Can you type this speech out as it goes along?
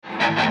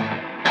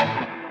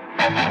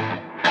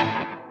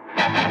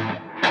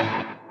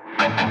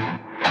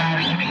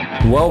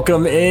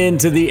Welcome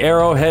into the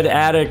Arrowhead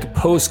Attic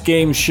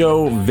post-game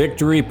show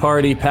victory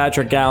party.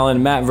 Patrick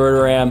Allen, Matt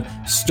Verderam,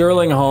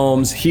 Sterling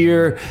Holmes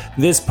here.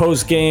 This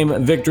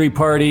post-game victory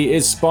party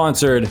is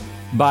sponsored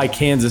by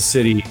Kansas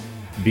City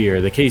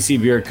Beer, the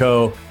KC Beer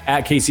Co.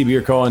 at KC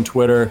Beer Co. on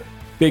Twitter.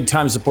 Big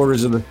time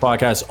supporters of this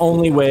podcast.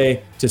 Only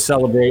way to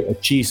celebrate a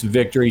Chiefs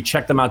victory.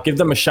 Check them out. Give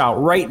them a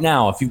shout right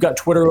now. If you've got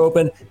Twitter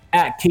open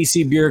at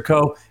KC Beer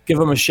Co., give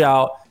them a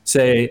shout.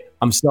 Say,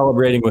 I'm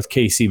celebrating with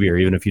KC Beer,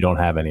 even if you don't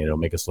have any. It'll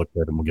make us look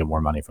good and we'll get more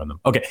money from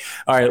them. Okay.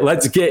 All right,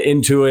 let's get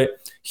into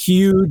it.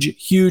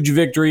 Huge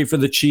victory for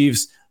the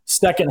Chiefs.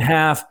 Second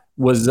half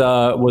was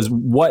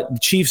what the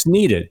Chiefs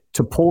needed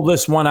to pull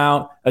this one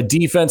out. A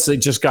defense that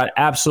just got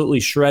absolutely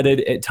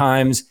shredded at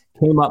times,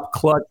 came up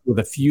clutch with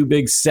a few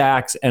big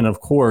sacks, and of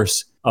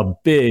course, a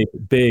big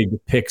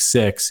pick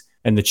six.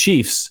 And the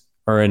Chiefs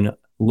are in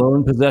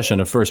lone possession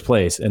of first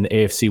place in the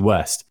AFC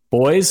West.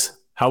 Boys,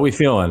 how we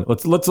feeling?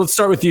 Let's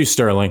start with you,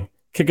 Sterling.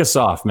 Kick us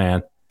off,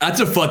 man. That's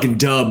a fucking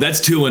dub.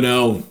 That's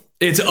 2-0.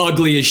 It's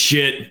ugly as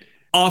shit.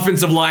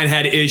 Offensive line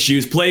had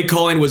issues. Play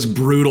calling was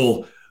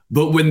brutal.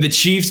 But when the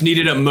Chiefs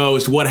needed it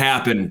most, what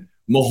happened?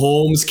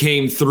 Mahomes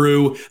came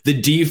through. The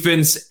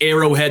defense,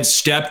 Arrowhead,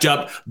 stepped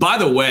up. By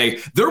the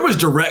way, there was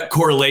direct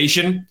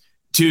correlation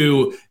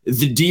to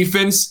the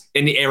defense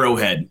and the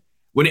Arrowhead.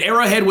 When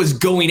Arrowhead was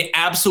going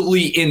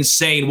absolutely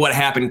insane, what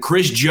happened?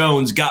 Chris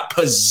Jones got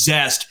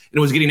possessed and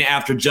was getting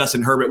after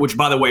Justin Herbert, which,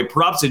 by the way,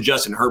 props to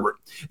Justin Herbert.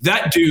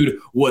 That dude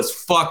was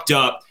fucked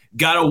up,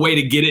 got a way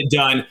to get it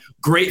done.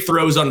 Great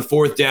throws on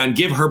fourth down.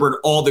 Give Herbert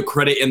all the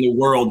credit in the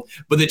world.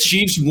 But the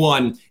Chiefs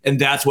won, and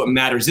that's what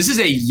matters. This is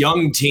a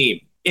young team,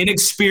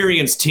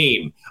 inexperienced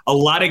team, a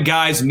lot of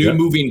guys, new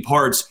moving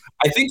parts.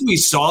 I think we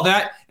saw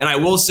that, and I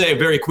will say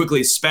very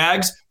quickly,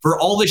 Spags, for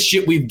all the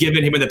shit we've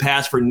given him in the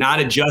past for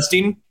not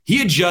adjusting,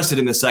 he adjusted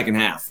in the second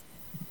half.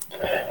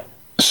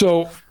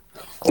 So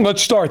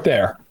let's start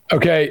there,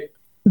 okay?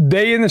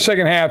 They, in the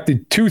second half,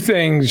 did two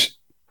things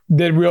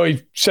that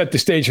really set the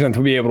stage for them to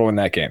be able to win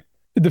that game.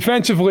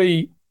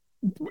 Defensively,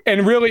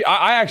 and really,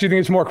 I actually think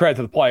it's more credit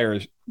to the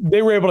players.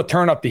 They were able to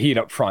turn up the heat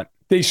up front.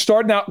 They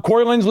started out,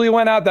 Corey Linsley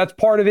went out, that's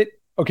part of it,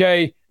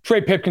 okay?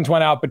 Trey Pipkins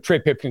went out, but Trey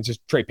Pipkins is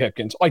Trey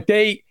Pipkins. Like,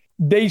 they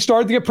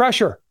started to get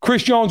pressure.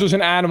 Chris Jones was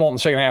an animal in the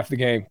second half of the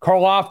game.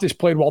 Karlaftis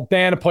played well.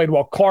 Dana played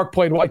well. Clark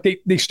played well. Like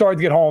they started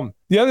to get home.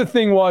 The other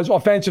thing was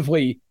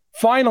offensively,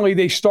 finally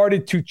they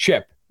started to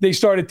chip. They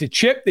started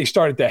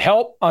to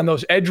help on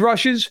those edge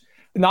rushes.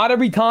 Not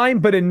every time,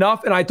 but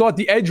enough. And I thought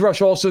the edge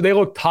rush also, they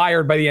looked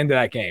tired by the end of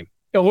that game.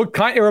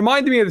 It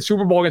reminded me of the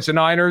Super Bowl against the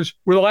Niners,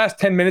 where the last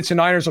 10 minutes the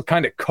Niners looked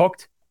kind of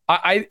cooked.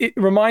 It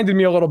reminded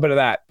me a little bit of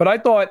that. But I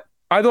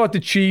thought the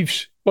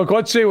Chiefs, look,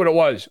 let's say what it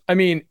was. I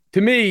mean,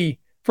 to me,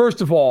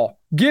 first of all,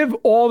 give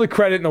all the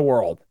credit in the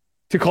world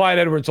to Clyde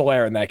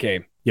Edwards-Helaire in that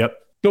game. Yep.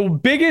 The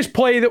biggest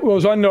play that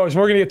was unnoticed,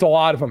 and we're going to get to a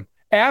lot of them,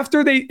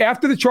 after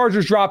the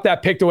Chargers dropped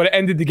that pick that would have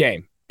ended the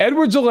game,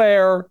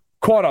 Edwards-Helaire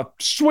caught a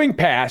swing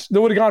pass that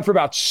would have gone for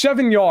about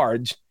 7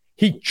 yards.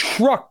 He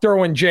trucked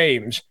Derwin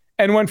James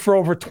and went for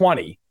over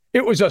 20.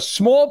 It was a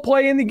small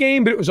play in the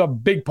game, but it was a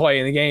big play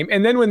in the game.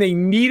 And then when they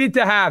needed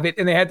to have it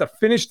and they had to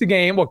finish the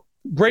game, look,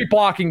 great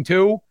blocking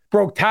too,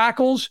 broke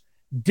tackles,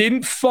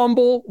 didn't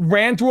fumble,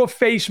 ran through a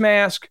face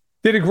mask,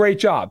 did a great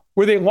job.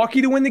 Were they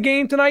lucky to win the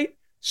game tonight?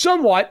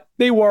 Somewhat,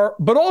 they were.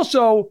 But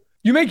also,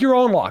 you make your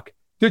own luck.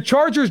 The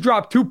Chargers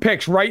dropped 2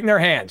 picks right in their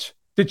hands.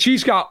 The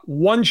Chiefs got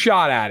 1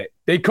 shot at it.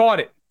 They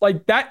caught it.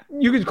 Like that,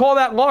 you could call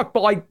that luck,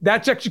 but like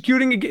that's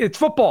executing. It's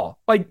football.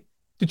 Like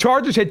the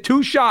Chargers had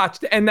 2 shots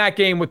to end that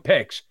game with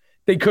picks.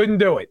 They couldn't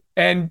do it.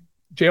 And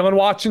Jalen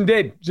Watson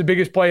did. It was the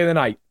biggest play of the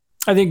night.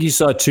 I think you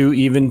saw 2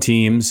 even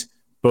teams,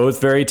 both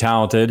very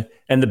talented,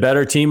 and the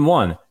better team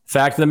won.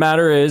 Fact of the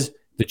matter is,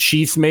 the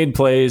Chiefs made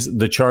plays,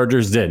 the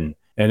Chargers didn't.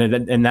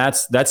 And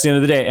that's the end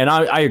of the day. And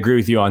I agree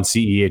with you on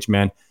CEH,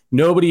 man.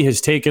 Nobody has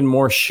taken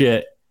more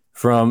shit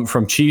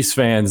from Chiefs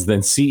fans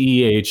than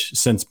CEH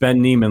since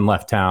Ben Neiman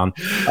left town.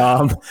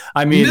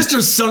 I mean,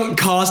 Mr. Sunk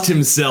cost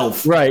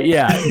himself. Right,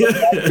 yeah.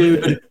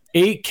 Dude,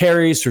 8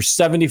 carries for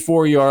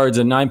 74 yards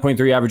and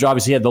 9.3 average.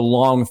 Obviously, he had the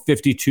long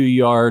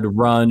 52-yard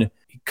run.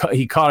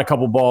 He caught a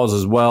couple balls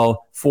as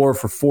well, 4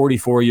 for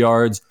 44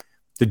 yards.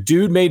 The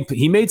dude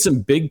made some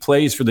big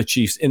plays for the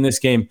Chiefs in this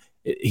game.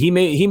 He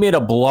made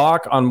a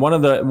block on one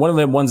of the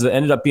ones that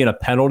ended up being a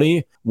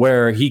penalty,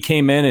 where he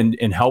came in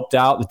and helped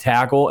out the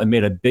tackle and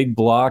made a big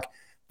block.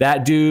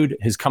 That dude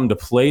has come to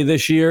play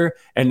this year,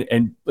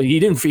 and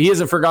he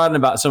hasn't forgotten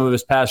about some of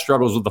his past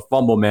struggles with the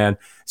fumble, man.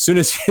 As soon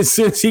as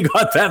he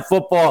got that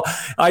football,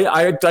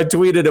 I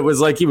tweeted it was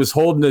like he was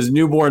holding his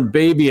newborn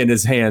baby in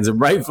his hands,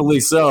 and rightfully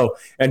so.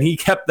 And he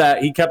kept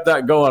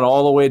that going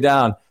all the way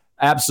down.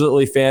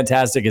 Absolutely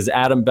fantastic. As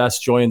Adam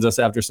Best joins us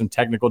after some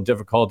technical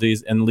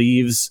difficulties and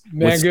leaves.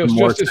 Man goes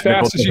just as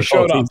fast as he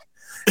showed up.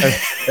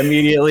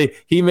 Immediately,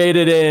 he made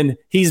it in.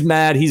 He's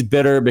mad. He's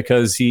bitter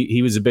because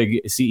he was a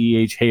big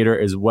CEH hater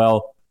as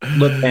well.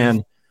 Look,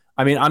 man,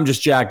 I mean, I'm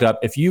just jacked up.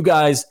 If you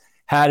guys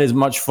had as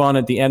much fun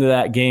at the end of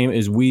that game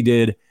as we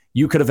did.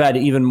 You could have had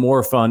even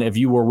more fun if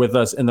you were with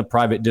us in the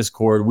private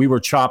Discord. We were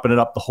chopping it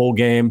up the whole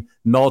game,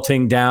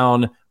 melting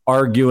down,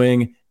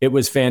 arguing. It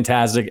was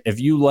fantastic. If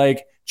you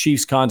like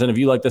Chiefs content, if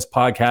you like this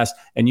podcast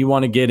and you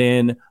want to get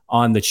in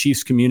on the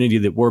Chiefs community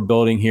that we're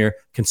building here,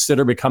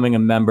 consider becoming a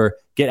member,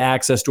 get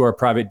access to our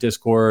private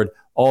Discord,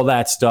 all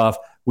that stuff.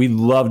 We'd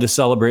love to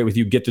celebrate with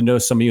you, get to know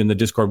some of you in the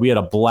Discord. We had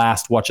a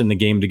blast watching the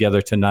game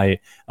together tonight.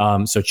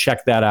 So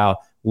check that out.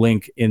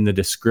 Link in the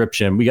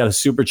description. We got a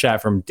super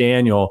chat from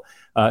Daniel.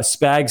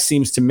 Spags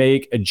seems to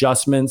make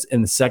adjustments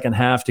in the second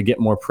half to get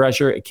more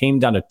pressure. It came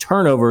down to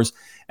turnovers,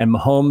 and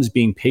Mahomes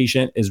being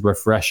patient is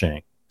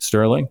refreshing.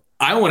 Sterling?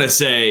 I want to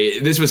say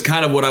this was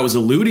kind of what I was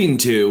alluding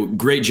to.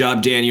 Great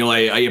job, Daniel.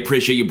 I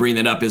appreciate you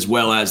bringing that up as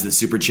well as the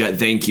super chat.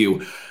 Thank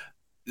you.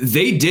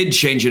 They did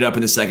change it up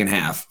in the second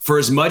half. For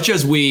as much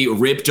as we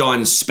ripped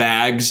on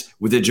Spags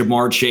with the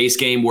Jamar Chase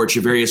game where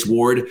Charvarius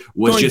Ward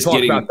was Don't just talk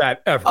getting about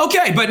that ever.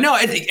 Okay, but no,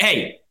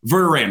 hey,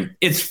 Verderam,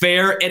 it's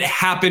fair. It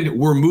happened.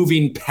 We're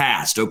moving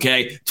past,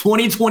 okay?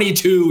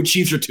 2022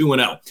 Chiefs are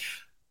 2-0.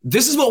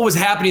 This is what was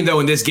happening, though,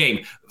 in this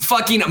game.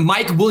 Fucking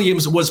Mike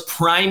Williams was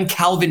prime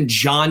Calvin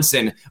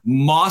Johnson,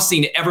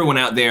 mossing everyone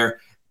out there.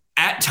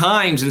 At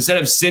times,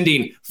 instead of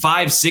sending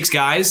 5-6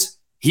 guys,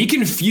 he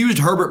confused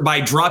Herbert by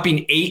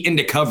dropping 8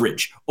 into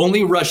coverage,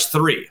 only rushed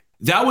 3.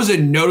 That was a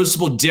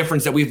noticeable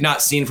difference that we've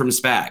not seen from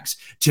Spags.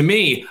 To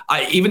me,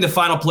 even the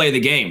final play of the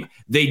game,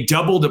 they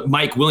doubled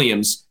Mike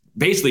Williams,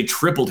 basically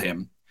tripled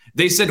him.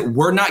 They said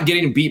we're not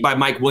getting beat by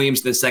Mike Williams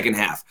in the second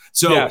half.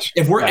 So yes,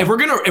 if we're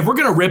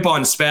gonna rip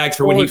on Spags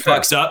for when he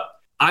fucks up,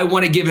 I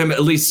want to give him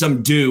at least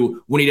some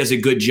due when he does a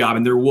good job,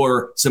 and there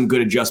were some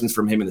good adjustments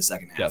from him in the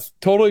second half. Yes,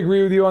 totally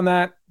agree with you on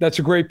that. That's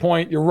a great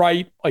point. You're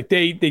right. Like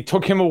they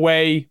took him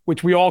away,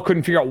 which we all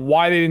couldn't figure out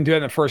why they didn't do it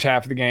in the first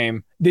half of the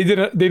game. They did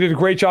a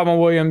great job on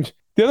Williams.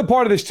 The other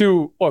part of this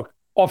too, look,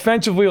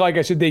 offensively, like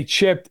I said, they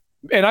chipped.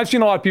 And I've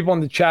seen a lot of people in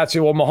the chat say,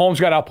 well, Mahomes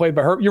got outplayed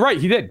by Herbert. You're right,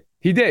 he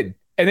did.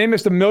 And they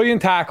missed 1 million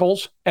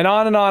tackles and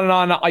on and on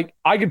and on.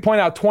 I could point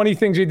out 20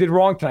 things they did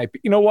wrong tonight.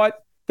 But you know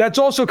what? That's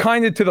also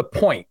kind of to the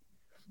point.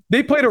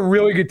 They played a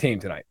really good team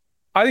tonight.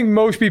 I think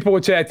most people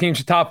would say that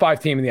team's a top 5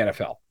 team in the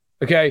NFL.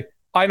 Okay?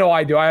 I know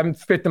I do. I haven't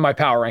fit in my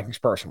power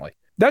rankings personally.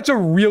 That's a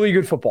really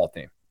good football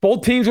team.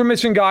 Both teams were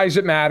missing guys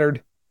that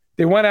mattered.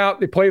 They went out.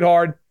 They played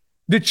hard.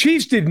 The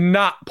Chiefs did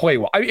not play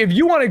well. If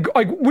you want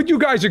to, would you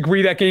guys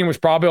agree that game was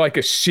probably like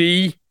a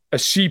C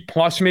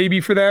plus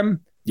maybe for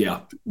them?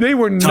 Yeah. They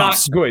were not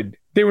good.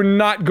 They were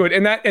not good.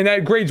 And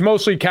that grade's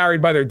mostly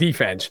carried by their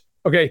defense.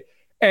 Okay.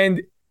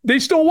 And they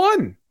still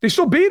won. They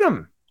still beat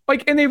them.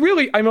 And they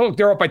really, look,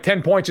 they're up by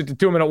 10 points at the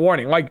 2-minute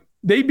warning.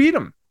 They beat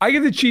them. I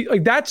give the Chiefs,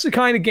 that's the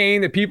kind of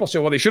game that people say,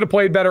 well, they should have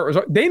played better.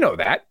 They know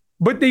that,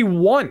 but they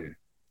won.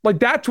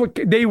 That's what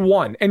they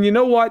won. And you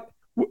know what?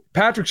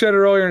 Patrick said it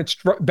earlier, and it's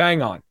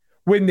bang on.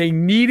 When they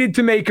needed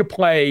to make a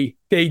play,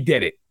 they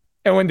did it.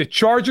 And when the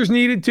Chargers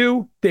needed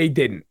to, they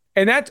didn't.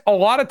 And that's a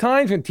lot of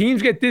times when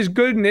teams get this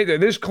good and they're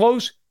this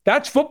close,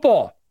 that's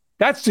football.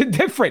 That's the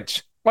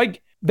difference.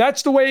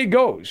 That's the way it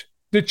goes.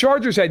 The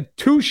Chargers had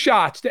 2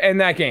 shots to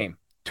end that game.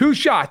 2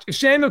 shots. If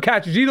Samuel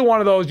catches either one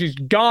of those, he's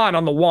gone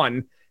on the one.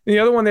 And the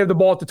other one, they have the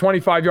ball at the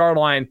 25-yard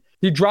line.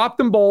 He dropped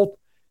them both.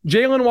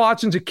 Jalen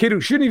Watson's a kid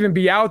who shouldn't even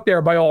be out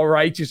there by all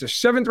rights. He's a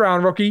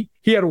 7th-round rookie.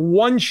 He had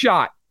 1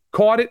 shot,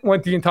 caught it,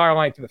 went the entire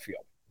length of the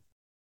field.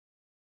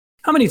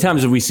 How many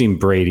times have we seen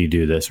Brady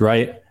do this,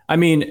 right?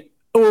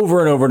 Over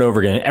and over and over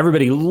again.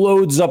 Everybody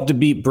loads up to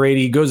beat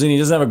Brady. He goes in, he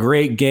doesn't have a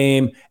great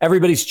game.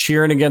 Everybody's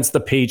cheering against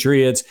the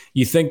Patriots.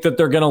 You think that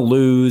they're going to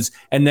lose.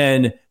 And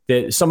then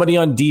somebody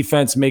on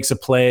defense makes a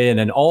play, and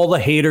then all the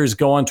haters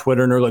go on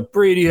Twitter and they're like,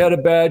 Brady had a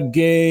bad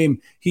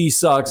game. He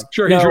sucks.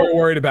 Sure, he's really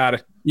worried about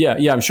it.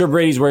 Yeah, I'm sure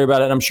Brady's worried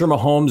about it. And I'm sure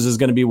Mahomes is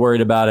going to be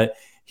worried about it.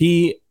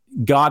 He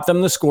got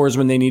them the scores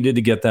when they needed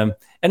to get them.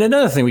 And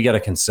another thing we got to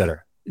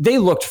consider, they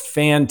looked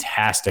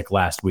fantastic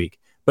last week,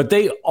 but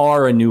they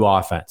are a new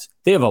offense.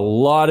 They have a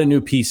lot of new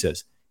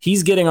pieces.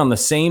 He's getting on the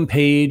same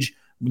page.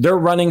 They're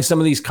running some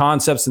of these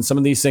concepts and some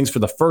of these things for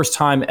the first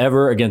time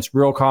ever against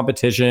real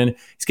competition.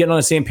 He's getting on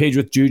the same page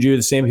with Juju,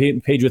 the same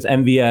page with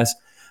MVS.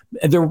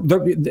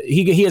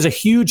 He has a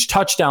huge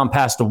touchdown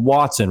pass to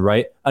Watson,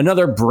 right?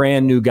 Another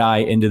brand new guy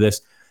into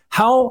this.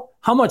 How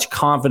much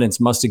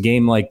confidence must a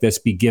game like this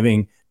be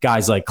giving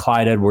guys like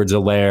Clyde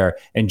Edwards-Helaire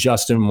and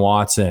Justin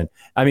Watson?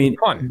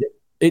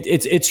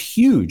 It's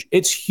huge.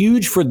 It's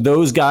huge for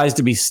those guys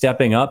to be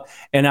stepping up.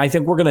 And I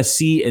think we're going to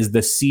see as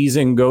the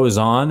season goes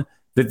on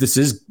that this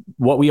is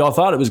what we all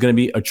thought it was going to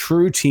be, a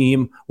true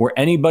team where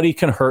anybody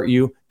can hurt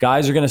you.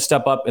 Guys are going to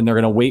step up and they're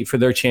going to wait for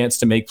their chance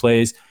to make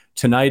plays.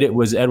 Tonight it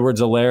was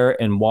Edwards-Helaire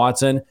and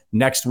Watson.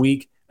 Next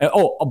week,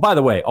 by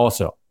the way,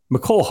 also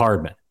Mecole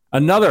Hardman,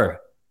 another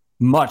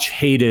much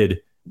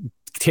hated,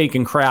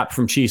 taking crap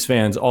from Chiefs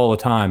fans all the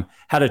time,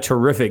 had a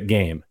terrific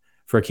game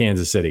for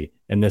Kansas City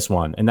in this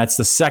one. And that's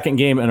the second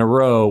game in a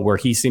row where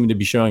he seemed to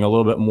be showing a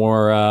little bit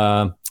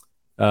more,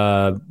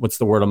 what's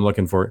the word I'm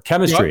looking for?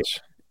 Chemistry.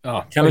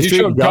 Oh,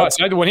 chemistry.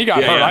 When he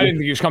got hurt, I didn't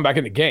think he was coming back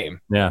in the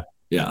game. Yeah.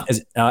 Yeah.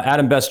 As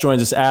Adam Best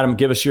joins us. Adam,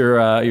 give us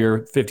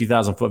your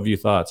 50,000 foot view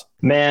thoughts.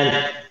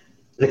 Man,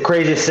 the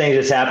craziest thing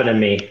just happened to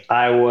me.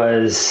 I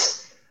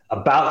was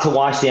about to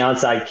watch the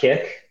onside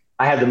kick.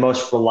 I have the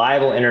most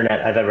reliable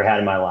internet I've ever had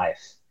in my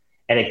life,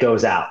 and it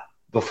goes out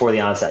before the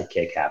onside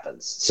kick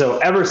happens. So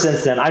ever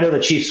since then, I know the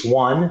Chiefs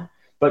won,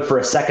 but for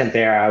a second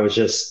there, I was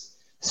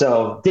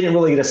didn't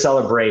really get to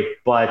celebrate,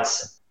 but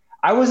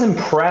I was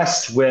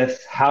impressed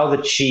with how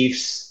the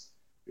Chiefs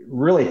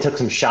really took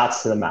some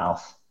shots to the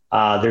mouth.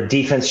 Their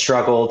defense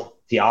struggled.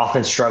 The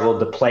offense struggled.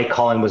 The play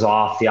calling was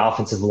off. The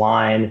offensive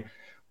line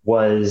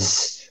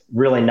was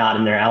really not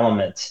in their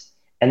element.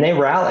 And they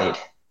rallied.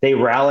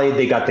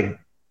 They got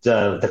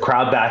the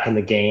crowd back in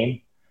the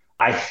game.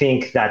 I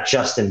think that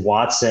Justin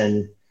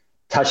Watson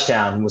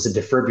touchdown was a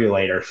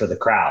defibrillator for the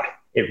crowd.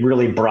 It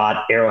really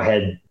brought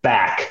Arrowhead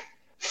back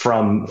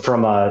from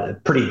a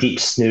pretty deep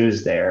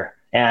snooze there.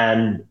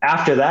 And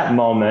after that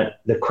moment,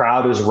 the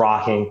crowd was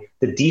rocking.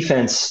 The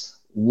defense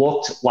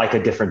looked like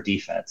a different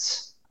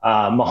defense.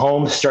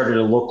 Mahomes started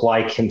to look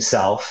like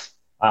himself.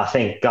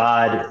 Thank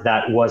God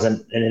that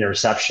wasn't an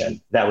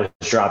interception that was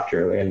dropped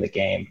earlier in the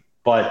game.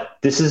 But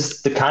this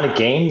is the kind of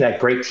game that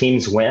great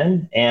teams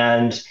win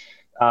and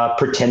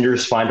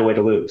pretenders find a way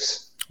to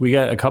lose. We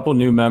got a couple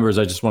new members.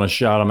 I just want to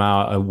shout them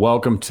out.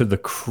 Welcome to the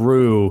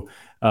crew.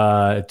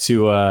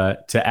 To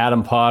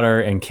Adam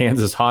Potter and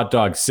Kansas Hot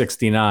Dog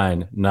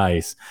 69.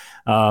 Nice.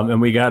 And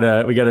we got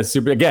a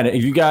super, again,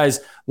 if you guys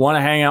want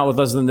to hang out with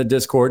us in the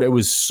Discord, it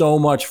was so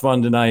much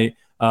fun tonight.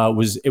 It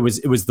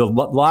was the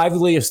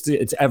liveliest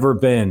it's ever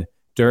been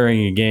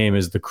during a game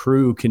as the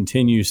crew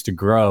continues to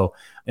grow.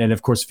 And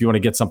of course, if you want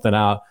to get something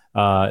out,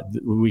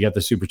 we got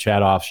the super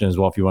chat option as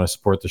well if you want to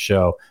support the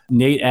show.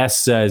 Nate S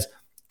says,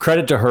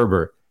 credit to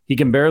Herbert. He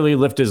can barely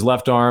lift his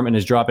left arm and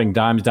is dropping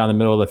dimes down the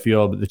middle of the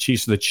field. But the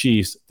Chiefs are the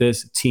Chiefs.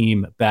 This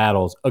team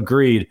battles.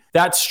 Agreed.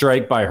 That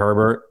strike by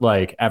Herbert,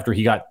 like after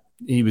he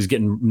was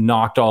getting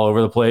knocked all over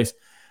the place.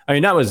 I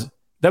mean, that was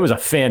a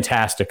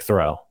fantastic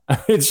throw.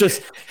 It's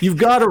just, you've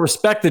got to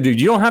respect the dude.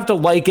 You don't have to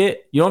like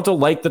it. You don't have to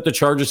like that the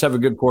Chargers have a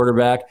good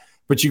quarterback,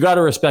 but you got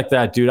to respect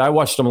that dude. I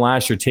watched him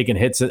last year taking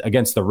hits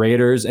against the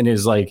Raiders, and it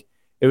was like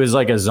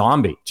a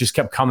zombie. Just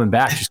kept coming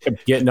back. Just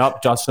kept getting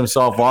up, dusting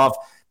himself off.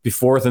 Be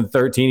 4th and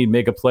 13, he'd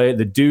make a play.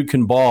 The dude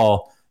can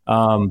ball,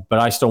 but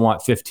I still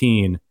want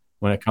 15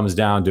 when it comes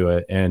down to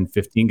it, and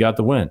 15 got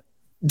the win.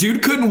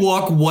 Dude couldn't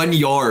walk 1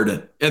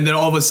 yard, and then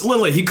all of a sudden,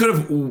 literally, he could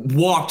have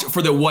walked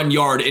for the 1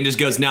 yard and just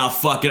goes, "Now,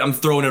 fuck it, I'm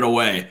throwing it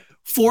away."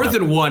 4th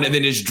and 1, and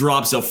then just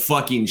drops a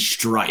fucking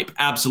stripe.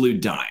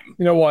 Absolute dime.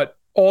 You know what?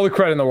 All the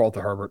credit in the world to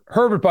Herbert.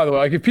 Herbert, by the way,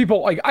 like if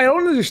people like, I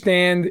don't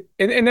understand,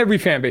 and every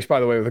fan base, by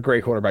the way, with a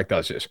great quarterback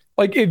does this.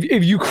 Like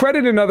if you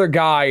credit another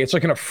guy, it's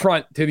like an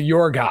affront to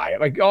your guy.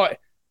 Like,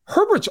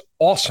 Herbert's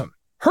awesome.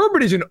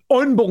 Herbert is an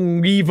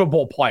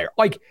unbelievable player.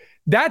 Like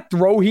that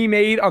throw he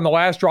made on the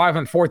last drive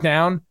on 4th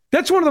down,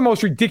 that's one of the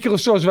most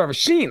ridiculous throws I've ever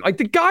seen. Like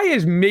the guy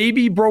has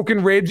maybe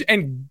broken ribs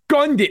and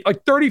gunned it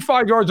like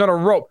 35 yards on a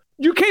rope.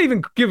 You can't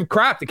even give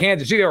crap to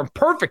Kansas City. They were in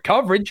perfect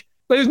coverage.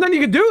 There's nothing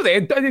you could do.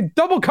 They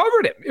double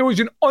covered him. It was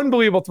an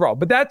unbelievable throw.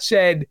 But that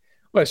said,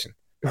 listen,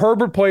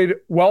 Herbert played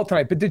well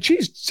tonight. But the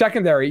Chiefs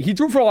secondary, he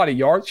threw for a lot of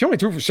yards. He only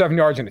threw for 7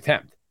 yards an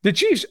attempt. The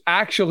Chiefs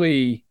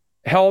actually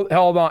held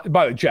on.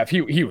 By the way, Jeff,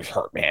 he was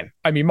hurt, man.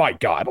 I mean, my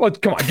God.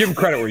 Come on, give him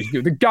credit where he's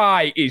due. The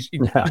guy is.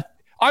 Yeah.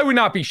 I would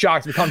not be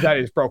shocked if it comes out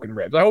of his broken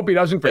ribs. I hope he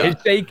doesn't for his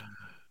sake.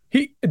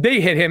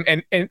 They hit him,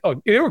 and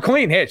they were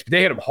clean hits, but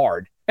they hit him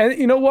hard. And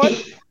you know what?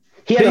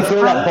 He had to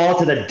throw that ball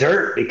to the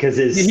dirt because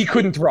he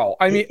couldn't throw.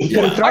 I mean, he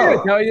couldn't throw. I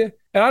got to tell you,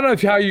 and I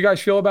don't know how you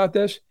guys feel about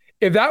this.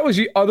 If that was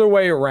the other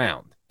way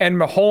around and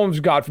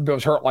Mahomes, God forbid,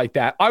 was hurt like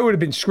that, I would have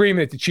been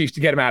screaming at the Chiefs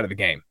to get him out of the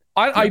game.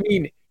 I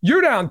mean,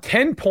 you're down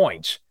 10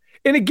 points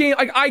in a game.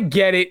 Like, I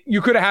get it.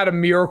 You could have had a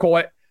miracle.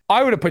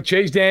 I would have put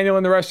Chase Daniel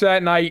in the rest of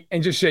that night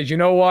and just said, you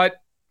know what?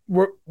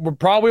 We're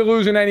probably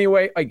losing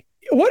anyway. Like,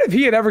 what if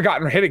he had ever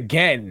gotten hit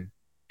again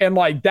and,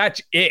 like,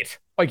 that's it?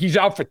 Like, he's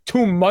out for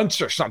 2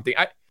 months or something.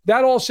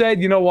 That all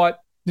said, you know what?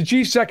 The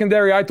Chiefs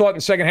secondary, I thought in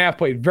the second half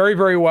played very,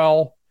 very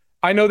well.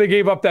 I know they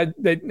gave up that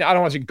I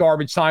don't want to say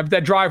garbage time, but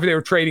that drive where they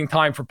were trading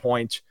time for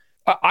points.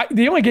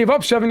 They only gave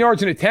up 7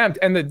 yards an attempt,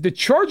 and the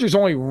Chargers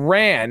only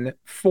ran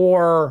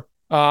for,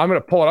 I'm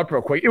going to pull it up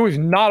real quick. It was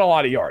not a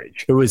lot of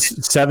yardage. It was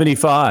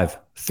 75,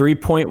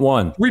 3.1.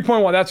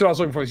 3.1, that's what I was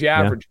looking for, was the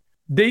average.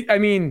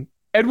 Yeah.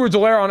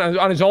 Edwards-Helaire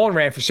on his own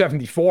ran for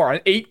 74 on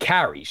 8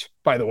 carries,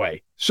 by the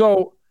way.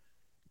 So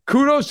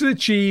kudos to the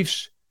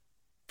Chiefs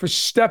for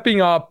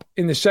stepping up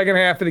in the second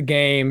half of the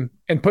game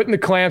and putting the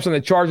clamps on the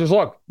Chargers.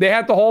 Look, they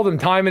had to hold them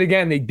time and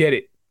again. They did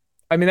it.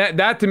 I mean,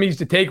 that to me is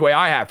the takeaway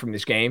I have from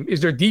this game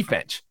is their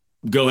defense.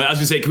 Go ahead. I was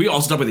going to say, can we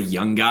also start with the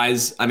young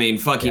guys? I mean,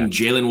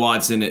 Jalen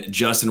Watson,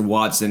 Justin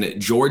Watson,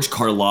 George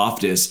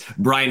Karlaftis,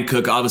 Brian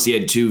Cook obviously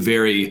had 2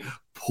 very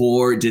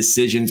poor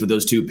decisions with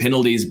those 2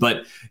 penalties,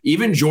 but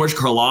even George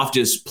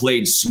Karlaftis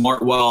played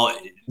smart. Well,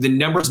 the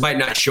numbers might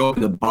not show up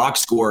in the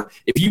box score.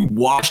 If you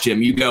watched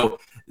him, you go,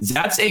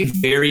 that's a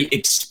very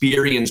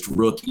experienced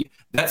rookie.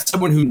 That's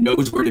someone who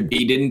knows where to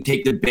be, didn't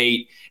take the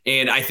bait.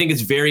 And I think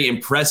it's very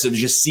impressive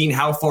just seeing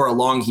how far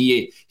along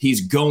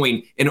he's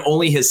going in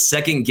only his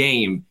second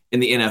game in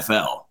the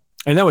NFL.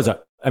 And that was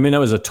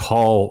a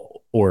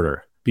tall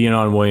order being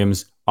on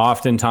Williams,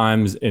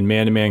 oftentimes in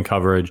man-to-man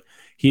coverage.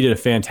 He did a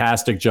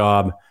fantastic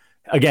job.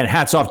 Again,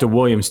 hats off to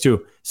Williams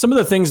too. Some of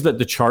the things that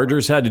the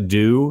Chargers had to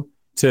do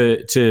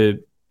to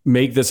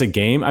make this a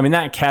game. I mean,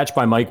 that catch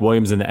by Mike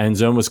Williams in the end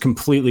zone was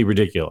completely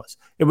ridiculous.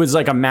 It was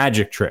like a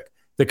magic trick.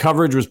 The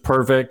coverage was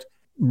perfect,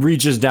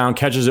 reaches down,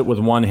 catches it with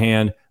one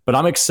hand. But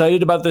I'm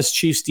excited about this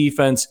Chiefs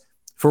defense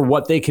for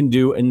what they can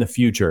do in the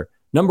future.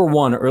 Number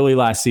one, early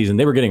last season,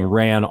 they were getting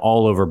ran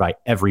all over by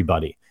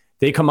everybody.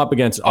 They come up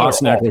against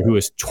Austin Eckler, who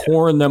has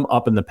torn them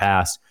up in the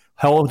past,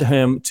 held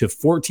him to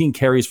 14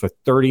 carries for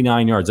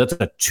 39 yards. That's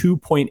a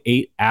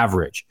 2.8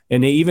 average.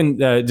 And they even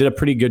did a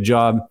pretty good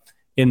job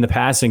in the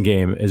passing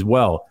game as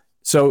well.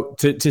 So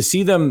to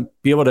see them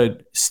be able to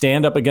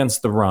stand up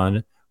against the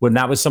run when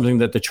that was something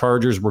that the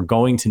Chargers were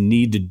going to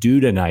need to do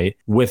tonight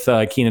with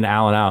Keenan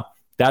Allen out,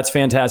 that's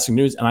fantastic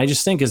news. And I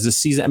just think as this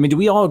season, I mean, do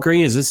we all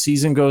agree as this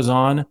season goes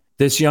on,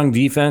 this young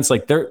defense,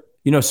 like they're,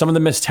 some of the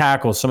missed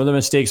tackles, some of the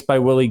mistakes by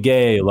Willie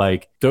Gay,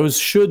 like those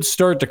should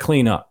start to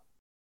clean up.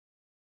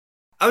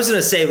 I was going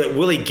to say that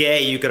Willie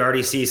Gay, you could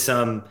already see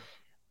some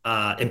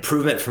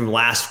improvement from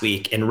last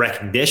week in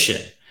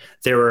recognition.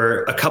 There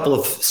were a couple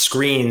of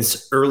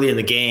screens early in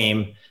the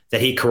game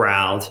that he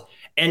corralled.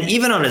 And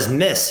even on his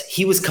miss,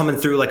 he was coming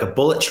through like a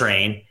bullet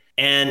train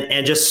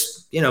and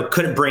just,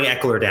 couldn't bring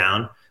Eckler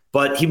down.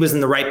 But he was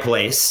in the right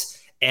place.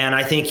 And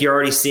I think you're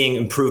already seeing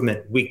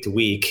improvement week to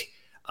week.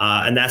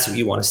 And that's what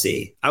you want to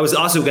see. I was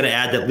also going to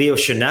add that Leo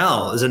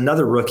Chanel is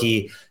another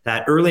rookie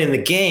that early in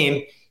the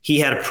game, he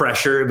had a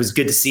pressure. It was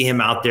good to see him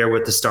out there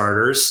with the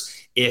starters.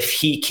 If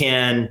he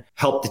can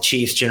help the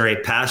Chiefs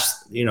generate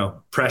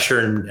pressure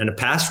and a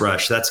pass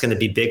rush, that's going to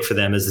be big for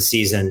them as the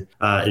season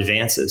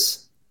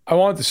advances. I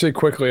wanted to say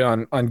quickly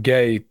on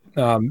Gay,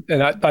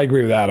 and I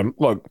agree with Adam.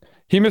 Look,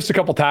 he missed a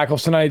couple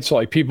tackles tonight, so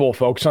like people will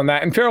focus on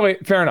that. And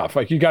fair enough.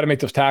 Like you got to make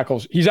those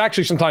tackles. He's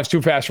actually sometimes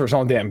too fast for his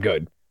own damn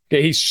good.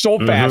 Okay, he's so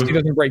fast he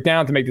doesn't break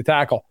down to make the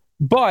tackle.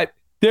 But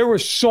there were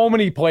so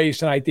many plays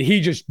tonight that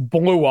he just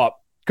blew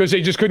up because they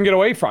just couldn't get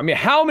away from him. I mean,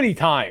 how many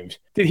times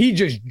did he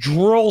just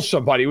drill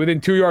somebody within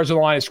 2 yards of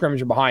the line of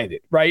scrimmage or behind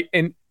it, right?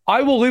 And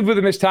I will live with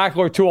a missed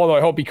tackle or two, although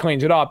I hope he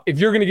cleans it up. If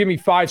you're going to give me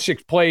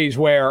 5-6 plays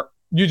where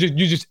you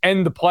just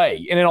end the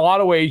play, and in a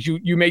lot of ways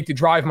you make the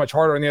drive much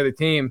harder on the other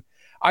team.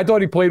 I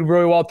thought he played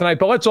really well tonight,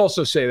 but let's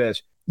also say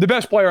this. The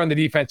best player on the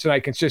defense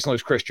tonight consistently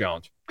was Chris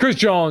Jones. Chris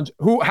Jones,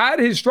 who had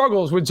his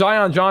struggles with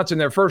Zion Johnson,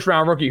 their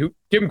first-round rookie, who,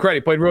 give him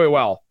credit, played really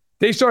well.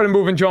 They started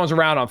moving Jones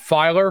around on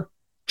Filer.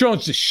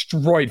 Jones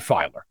destroyed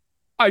Filer.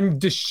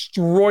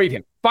 Destroyed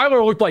him.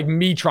 Filer looked like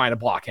me trying to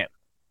block him.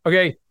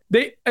 Okay?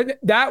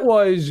 That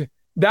was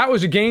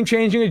a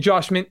game-changing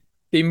adjustment.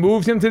 They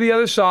moved him to the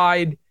other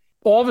side.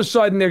 All of a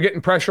sudden, they're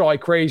getting pressure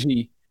like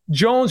crazy.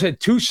 Jones had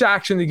 2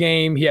 sacks in the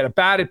game. He had a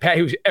batted pass.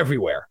 He was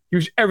everywhere.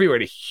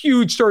 A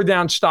huge third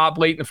down stop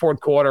late in the fourth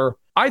quarter.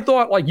 I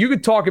thought, you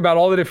could talk about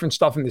all the different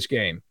stuff in this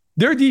game.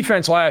 Their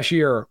defense last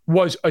year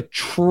was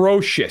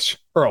atrocious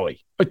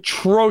early.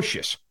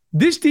 Atrocious.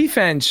 This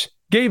defense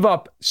gave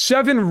up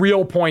 7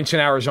 real points in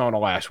Arizona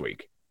last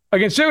week.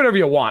 Again, say whatever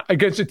you want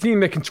against a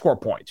team that can score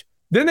points.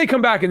 Then they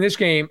come back in this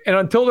game, and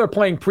until they're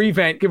playing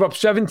prevent, give up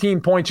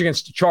 17 points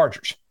against the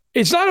Chargers.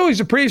 It's not always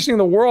the prettiest thing in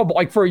the world,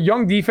 but for a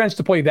young defense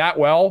to play that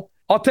well,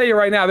 I'll tell you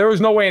right now, there was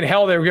no way in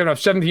hell they were giving up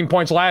 17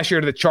 points last year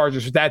to the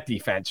Chargers with that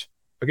defense.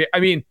 Okay, I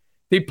mean,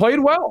 they played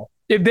well.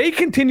 If they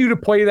continue to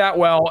play that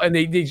well and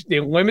they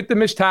limit the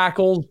missed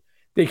tackles,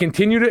 they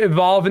continue to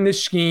evolve in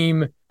this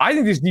scheme, I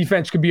think this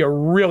defense could be a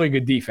really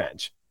good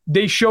defense.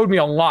 They showed me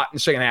a lot in the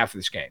second half of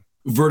this game.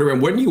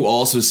 Verderam, wouldn't you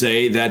also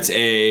say that's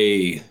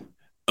a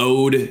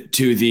ode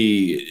to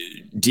the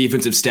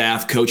defensive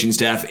staff, coaching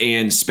staff,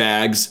 and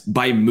Spags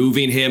by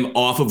moving him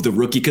off of the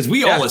rookie? Because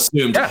we all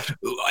assumed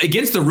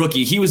against the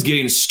rookie, he was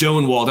getting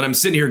stonewalled. And I'm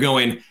sitting here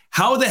going,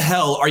 how the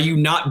hell are you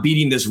not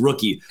beating this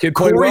rookie?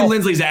 Corey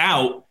Linsley's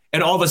out,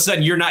 and all of a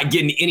sudden you're not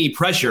getting any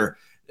pressure.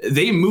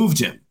 They moved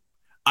him.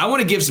 I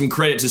want to give some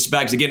credit to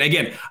Spags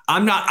again.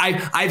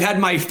 I've had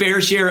my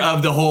fair share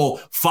of the whole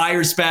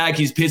fire Spag.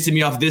 He's pissing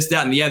me off, this,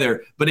 that, and the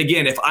other. But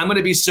again, if I'm going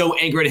to be so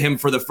angry at him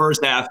for the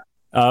first half,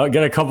 got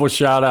a couple of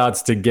shout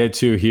outs to get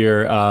to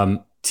here.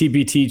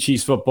 TPT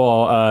Chiefs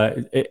football.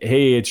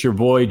 Hey, it's your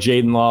boy,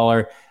 Jaden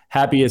Lawler.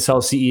 Happy as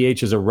hell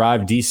CEH has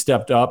arrived. D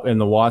stepped up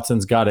and the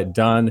Watsons got it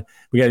done.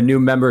 We got a new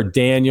member,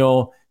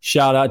 Daniel.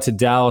 Shout out to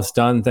Dallas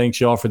Dunn. Thanks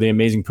y'all for the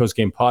amazing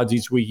postgame pods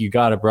each week. You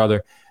got it,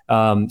 brother.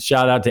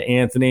 Shout out to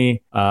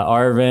Anthony,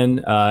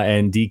 Arvin,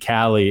 and D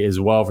Cali as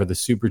well for the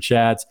super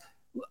chats.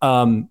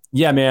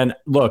 Yeah, man,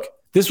 look,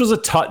 this was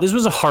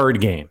a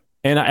hard game.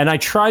 And I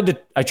tried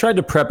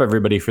to prep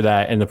everybody for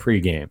that in the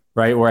pregame,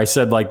 right? Where I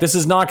said, this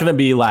is not going to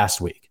be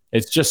last week.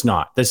 It's just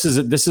not. This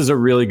is a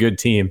really good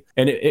team.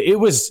 And it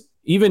was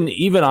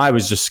even I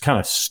was just kind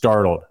of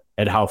startled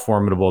at how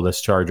formidable this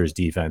Chargers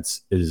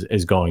defense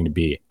is going to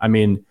be. I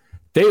mean,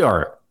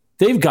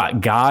 they've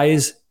got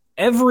guys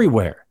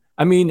everywhere.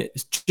 I mean,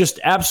 just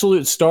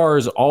absolute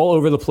stars all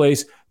over the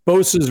place.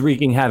 Bosa's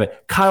wreaking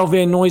havoc. Kyle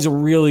Van Noy's a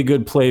really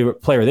good player.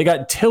 They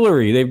got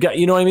Tillery. They've got,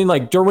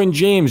 like Derwin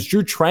James,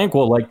 Drew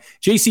Tranquil, like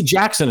J.C.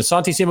 Jackson,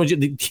 Asante Samuel.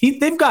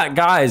 They've got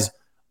guys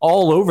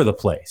all over the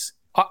place.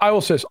 I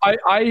will say this.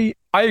 I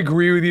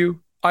agree with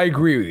you. I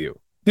agree with you.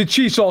 The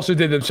Chiefs also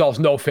did themselves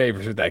no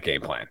favors with that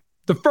game plan.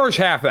 The first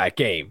half of that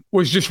game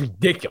was just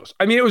ridiculous.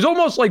 I mean, it was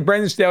almost like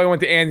Brendan Staley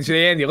went to Andy and said,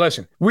 Andy,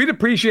 listen, we'd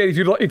appreciate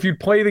if you'd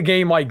play the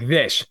game like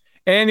this.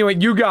 And Andy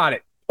went, you got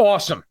it.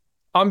 Awesome.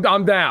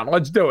 I'm down.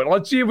 Let's do it.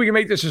 Let's see if we can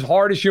make this as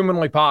hard as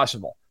humanly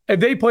possible.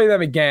 If they play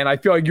them again, I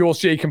feel like you'll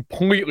see a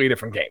completely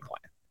different game plan.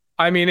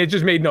 I mean, it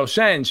just made no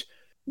sense.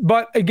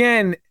 But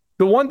again,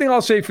 the one thing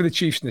I'll say for the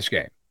Chiefs in this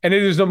game, and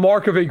it is the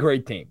mark of a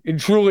great team. It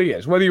truly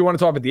is. Whether you want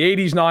to talk about the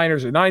 80s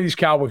Niners or 90s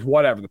Cowboys,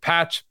 whatever, the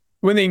Pats,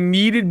 when they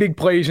needed big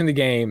plays in the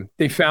game,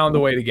 they found a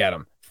way to get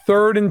them.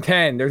 3rd and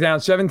 10, they're down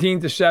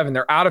 17-7.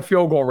 They're out of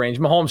field goal range.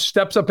 Mahomes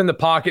steps up in the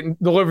pocket and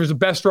delivers the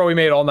best throw he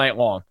made all night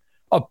long.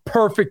 A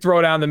perfect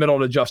throw down the middle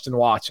to Justin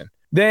Watson.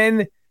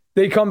 Then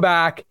they come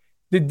back.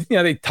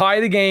 They tie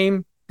the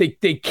game. They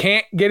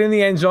can't get in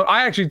the end zone.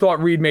 I actually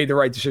thought Reed made the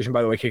right decision,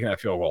 by the way, kicking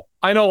that field goal.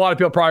 I know a lot of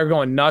people probably were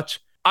going nuts.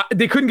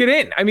 They couldn't get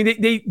in. I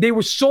mean, they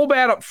were so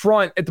bad up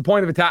front at the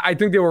point of attack. I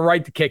think they were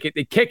right to kick it.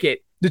 They kick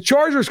it. The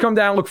Chargers come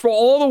down. Look, for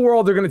all the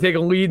world, they're going to take a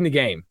lead in the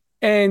game.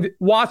 And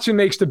Watson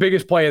makes the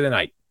biggest play of the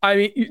night. I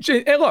mean,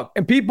 and look,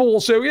 and people will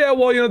say, yeah,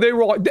 well, they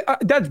were like,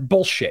 that's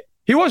bullshit.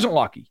 He wasn't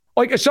lucky.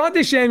 Like,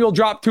 Asante Samuel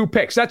dropped 2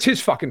 picks. That's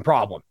his fucking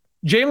problem.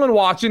 Jalen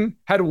Watson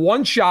had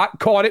 1 shot,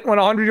 caught it, went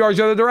 100 yards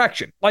the other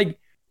direction. Like,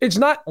 it's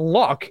not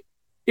luck.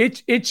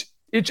 It's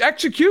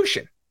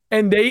execution.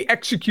 And they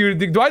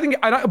executed. By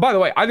the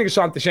way, I think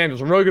Asante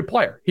Samuel's a really good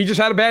player. He just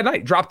had a bad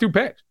night. Dropped 2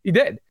 picks. He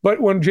did.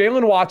 But when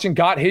Jalen Watson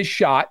got his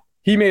shot,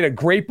 he made a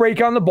great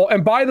break on the ball.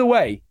 And by the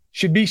way,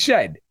 should be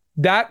said,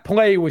 that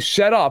play was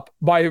set up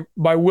by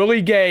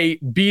Willie Gay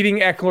beating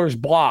Eckler's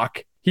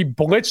block. He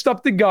blitzed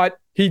up the gut.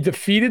 He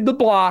defeated the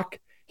block.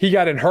 He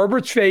got in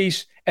Herbert's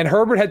face, and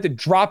Herbert had to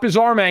drop his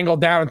arm angle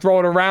down and throw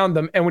it around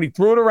them. And when he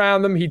threw it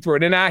around them, he threw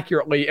it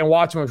inaccurately, and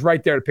Watson was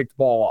right there to pick the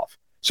ball off.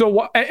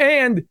 So,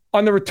 and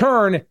on the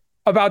return,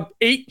 about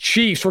 8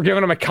 Chiefs were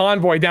giving him a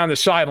convoy down the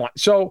sideline.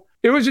 So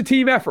it was a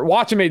team effort.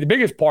 Watson made the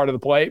biggest part of the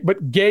play,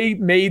 but Gay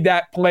made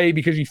that play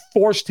because he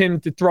forced him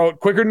to throw it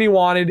quicker than he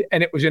wanted,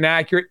 and it was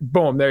inaccurate.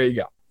 Boom, there you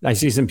go. I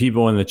see some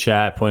people in the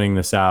chat pointing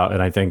this out,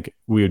 and I think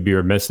we would be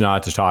remiss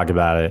not to talk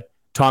about it.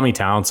 Tommy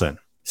Townsend,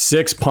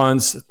 6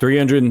 punts,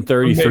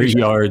 333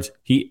 yards.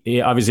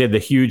 He obviously had the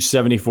huge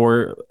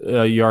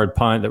 74-yard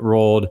punt that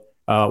rolled.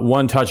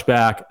 1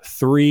 touchback,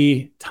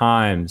 3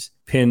 times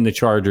pinned the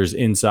Chargers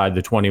inside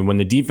the 20. When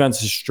the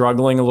defense is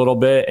struggling a little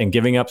bit and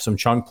giving up some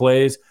chunk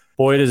plays,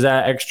 boy, does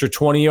that extra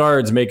 20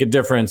 yards make a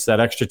difference. That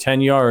extra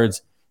 10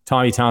 yards,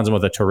 Tommy Townsend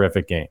with a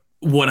terrific game.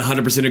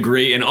 100%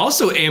 agree. And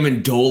also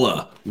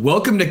Amendola,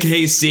 welcome to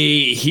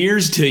KC.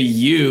 Here's to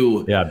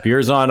you. Yeah,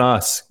 beer's on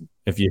us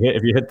if you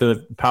hit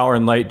the power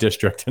and light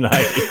district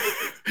tonight.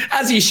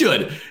 As he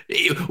should.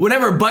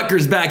 Whenever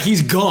Butker's back,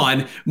 he's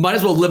gone. Might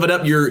as well live it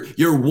up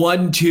your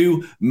 1,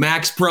 2,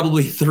 max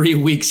probably 3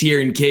 weeks here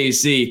in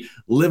KC.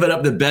 Live it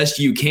up the best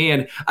you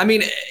can. I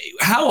mean,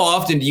 how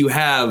often do you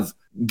have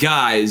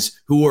guys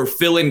who are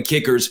fill-in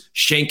kickers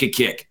shank a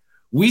kick?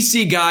 We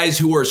see guys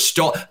who are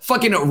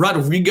fucking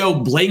Rodrigo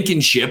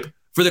Blankenship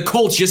for the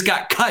Colts just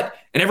got cut,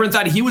 and everyone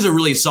thought he was a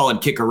really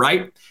solid kicker,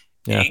 right?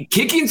 Yeah.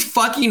 Kicking's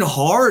fucking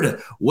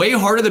hard, way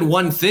harder than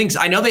one thinks.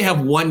 I know they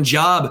have one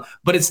job,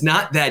 but it's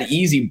not that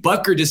easy.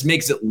 Butker just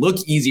makes it look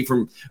easy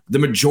from the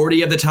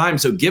majority of the time.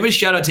 So give a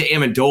shout out to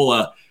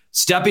Amendola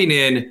stepping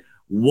in,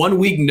 1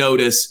 week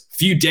notice,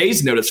 few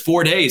days notice,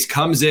 4 days,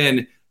 comes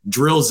in,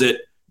 drills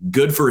it.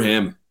 Good for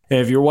him. And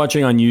if you're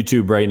watching on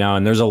YouTube right now,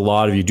 and there's a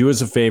lot of you, do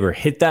us a favor,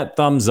 hit that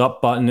thumbs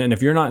up button. And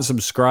if you're not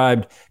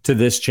subscribed to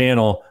this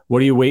channel,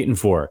 what are you waiting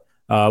for?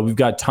 We've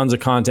got tons of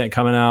content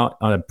coming out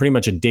on a pretty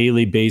much a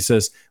daily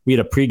basis. We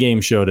had a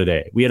pregame show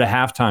today. We had a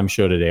halftime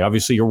show today.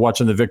 Obviously, you're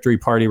watching the victory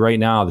party right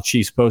now, the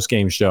Chiefs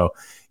postgame show.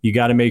 You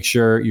got to make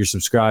sure you're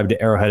subscribed to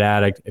Arrowhead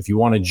Addict. If you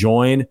want to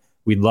join,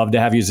 we'd love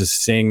to have you as a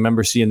staying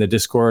member, see in the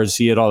Discord,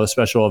 see at all the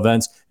special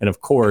events. And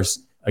of course,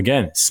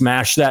 again,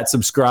 smash that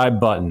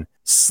subscribe button,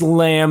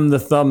 slam the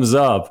thumbs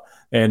up,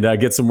 and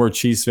get some more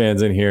Chiefs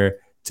fans in here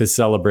to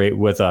celebrate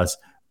with us.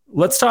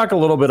 Let's talk a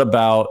little bit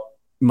about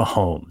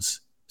Mahomes.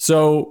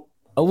 So,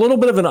 a little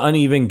bit of an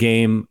uneven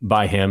game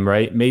by him,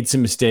 right? Made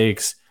some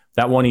mistakes.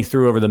 That one he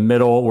threw over the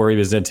middle where he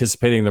was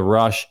anticipating the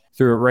rush,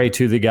 threw it right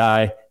to the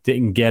guy,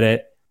 didn't get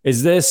it.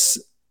 Is this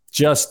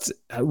just,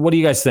 what do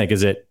you guys think?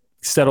 Is it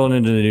settling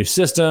into the new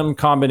system,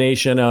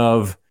 combination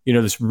of,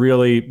 this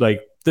really,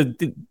 like,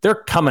 they're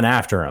coming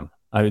after him.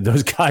 I mean,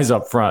 those guys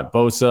up front,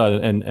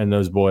 Bosa and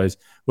those boys.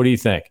 What do you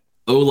think?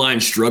 O-line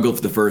struggled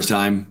for the first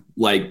time,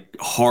 like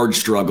hard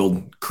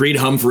struggled. Creed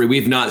Humphrey,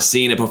 we've not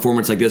seen a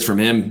performance like this from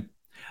him.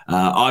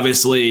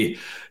 Obviously,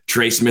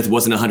 Trey Smith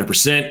wasn't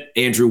 100%.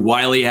 Andrew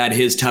Wiley had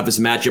his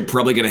toughest matchup,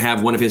 probably going to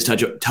have one of his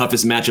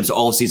toughest matchups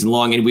all season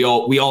long. And we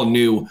all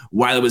knew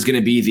Wiley was going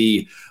to be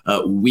the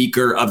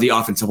weaker of the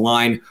offensive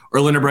line.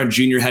 Orlando Brown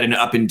Jr. had an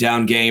up and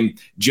down game.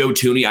 Joe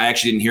Tooney, I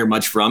actually didn't hear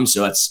much from,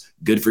 so that's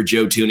good for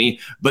Joe Tooney.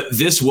 But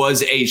this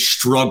was a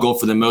struggle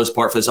for the most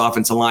part for this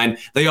offensive line.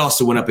 They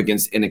also went up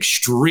against an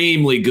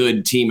extremely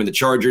good team in the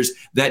Chargers.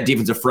 That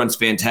defensive front's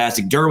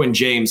fantastic. Derwin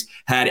James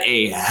had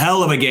a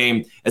hell of a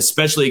game,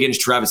 especially against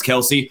Travis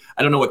Kelce.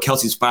 I don't know what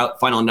Kelce's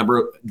final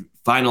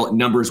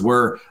numbers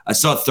were. I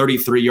saw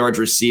 33 yards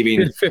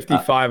receiving.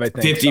 55, I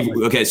think.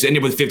 50. Okay, so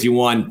ended with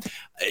 51.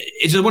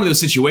 It's just one of those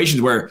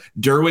situations where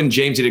Derwin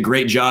James did a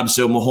great job.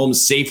 So Mahomes'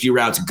 safety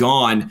route's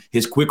gone.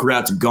 His quick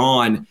route's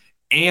gone.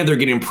 And they're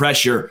getting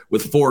pressure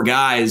with 4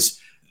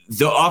 guys.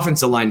 The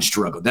offensive line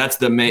struggled. That's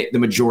the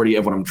majority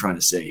of what I'm trying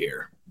to say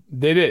here.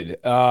 They did.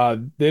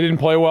 They didn't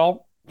play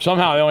well.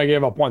 Somehow they only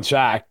gave up 1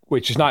 sack,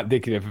 which is not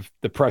indicative of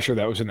the pressure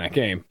that was in that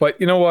game. But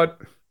you know what?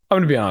 I'm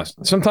going to be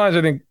honest. Sometimes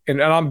I think,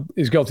 and I'm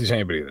as guilty as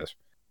anybody of this,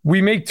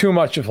 we make too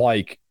much of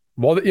like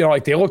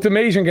they looked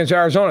amazing against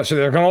Arizona, so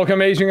they're going to look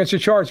amazing against the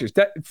Chargers.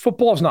 That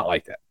football is not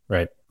like that.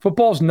 Right.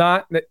 Football's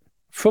not that.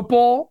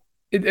 Football.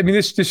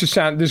 This is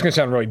going to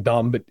sound really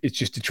dumb, but it's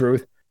just the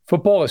truth.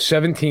 Football is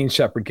 17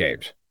 separate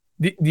games.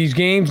 These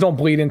games don't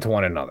bleed into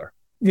one another.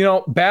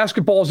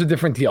 Basketball is a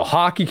different deal.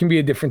 Hockey can be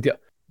a different deal.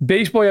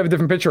 Baseball, you have a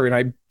different pitcher.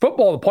 And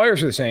football, the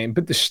players are the same,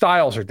 but the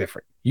styles are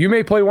different. You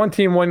may play one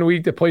team one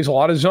week that plays a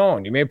lot of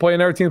zone. You may play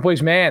another team that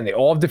plays man. They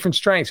all have different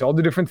strengths. They all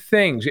do different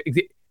things.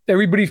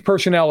 Everybody's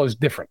personnel is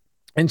different.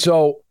 And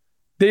so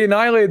they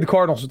annihilated the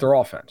Cardinals with their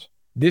offense.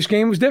 This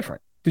game was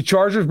different. The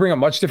Chargers bring a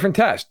much different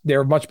test.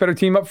 They're a much better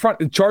team up front.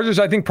 The Chargers,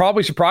 I think,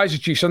 probably surprised the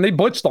Chiefs, and they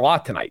blitzed a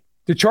lot tonight.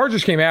 The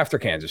Chargers came after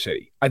Kansas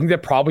City. I think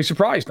that probably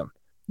surprised them.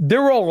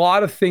 There were a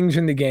lot of things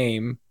in the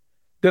game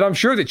that I'm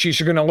sure the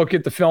Chiefs are going to look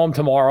at the film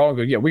tomorrow and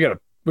go, yeah, we got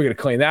to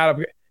clean that up.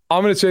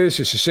 I'm going to say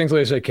this as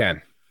succinctly as I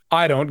can.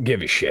 I don't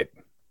give a shit.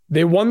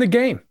 They won the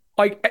game.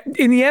 Like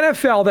in the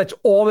NFL, that's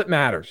all that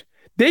matters.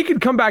 They could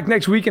come back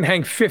next week and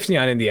hang 50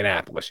 on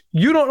Indianapolis.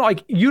 You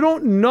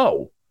don't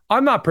know.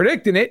 I'm not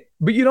predicting it,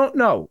 but you don't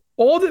know.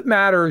 All that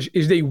matters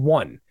is they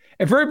won.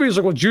 And for everybody's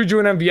like, well, Juju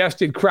and MVS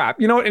did crap.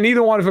 And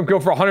neither one of them go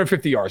for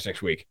 150 yards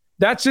next week.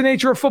 That's the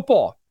nature of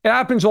football. It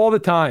happens all the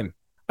time.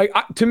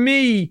 To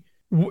me,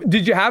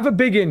 did you have a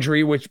big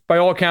injury, which by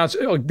all accounts,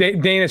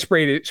 Dana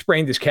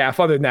sprained his calf.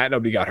 Other than that,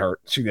 nobody got hurt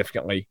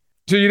significantly.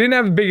 So you didn't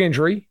have a big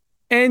injury,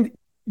 and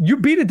you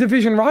beat a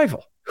division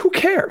rival. Who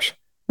cares?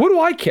 What do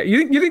I care?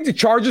 You think the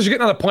Chargers are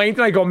getting on the plane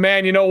tonight? Go,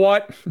 man, you know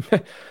what?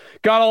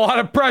 Got a lot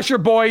of pressure,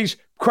 boys.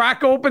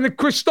 Crack open the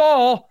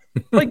crystal.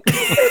 They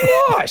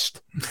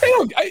lost.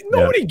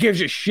 Nobody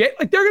gives a shit.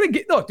 They're going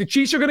to the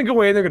Chiefs are going to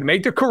go in. They're going to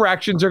make the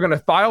corrections. They're going to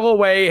file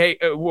away.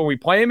 Hey, when we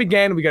play them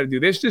again, we got to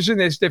do this, and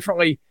this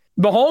differently.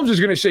 Mahomes is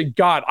going to say,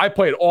 God, I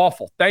played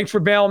awful. Thanks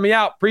for bailing me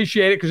out.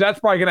 Appreciate it, because that's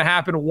probably going to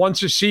happen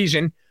once a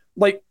season.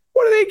 What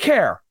do they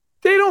care?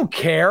 They don't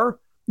care.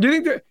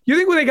 You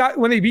think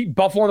when they beat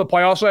Buffalo in the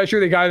playoffs last year,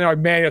 they got in there like,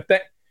 man,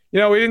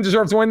 we didn't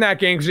deserve to win that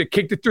game because they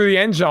kicked it through the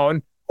end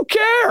zone. Who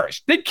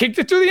cares? They kicked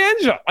it through the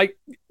end zone.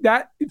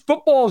 That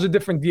football is a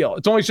different deal.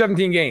 It's only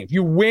 17 games.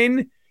 You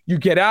win, you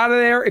get out of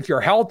there. If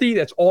you're healthy,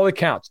 that's all that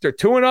counts. They're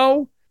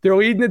 2-0. They're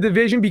leading the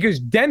division because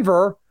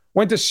Denver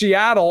went to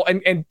Seattle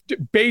and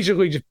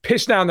basically just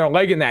pissed down their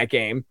leg in that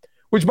game,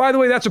 which, by the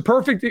way, that's a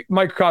perfect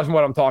microcosm of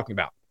what I'm talking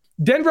about.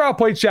 Denver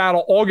outplayed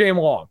Seattle all game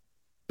long,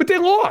 but they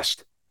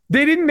lost.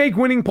 They didn't make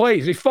winning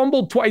plays. They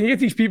fumbled twice. And yet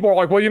these people are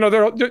like,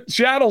 well,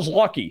 Seattle's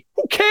lucky.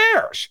 Who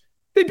cares?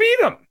 They beat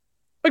them.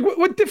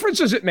 What difference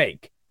does it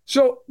make?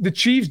 So the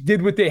Chiefs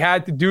did what they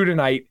had to do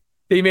tonight.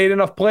 They made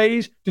enough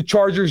plays. The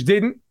Chargers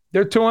didn't.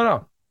 They're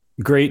 2-0.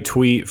 Great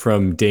tweet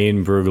from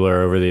Dane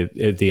Brugler over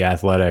the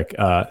Athletic.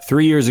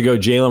 3 years ago,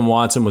 Jalen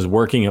Watson was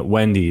working at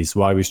Wendy's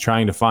while he was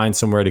trying to find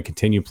somewhere to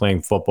continue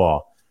playing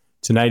football.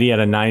 Tonight, he had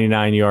a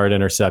 99-yard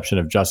interception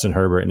of Justin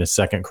Herbert in his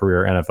second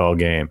career NFL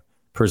game.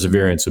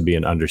 Perseverance would be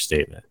an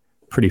understatement.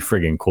 Pretty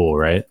friggin' cool,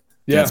 right?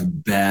 Yeah. That's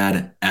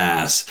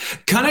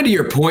badass. Kind of to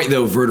your point,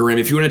 though, Verderam,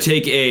 if you want to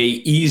take a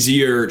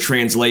easier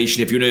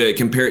translation, if you want to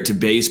compare it to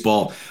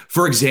baseball,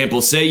 for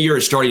example, say you're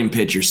a starting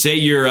pitcher. Say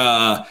you're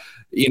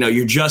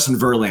Justin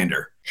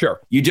Verlander. Sure.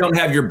 You don't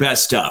have your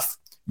best stuff.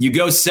 You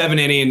go 7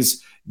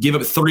 innings, give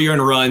up 3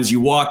 earned runs. You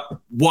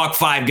walk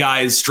 5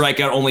 guys, strike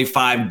out only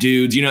 5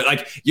 dudes.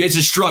 It's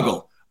a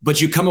struggle,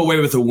 but you come away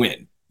with a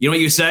win. You know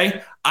what you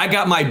say? I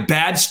got my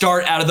bad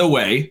start out of the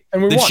way.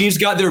 And the Chiefs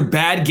got their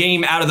bad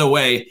game out of the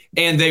way,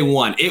 and they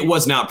won. It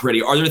was not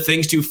pretty. Are there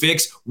things to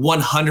fix?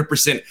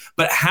 100%.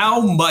 But how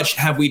much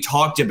have we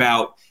talked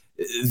about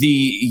the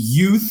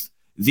youth,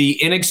 the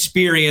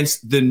inexperience,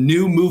 the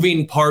new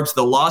moving parts,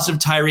 the loss of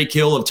Tyreek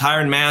Hill, of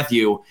Tyrann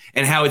Mathieu,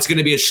 and how it's going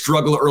to be a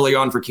struggle early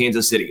on for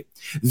Kansas City?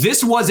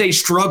 This was a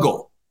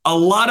struggle. A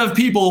lot of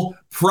people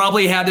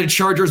probably had the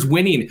Chargers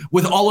winning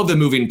with all of the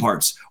moving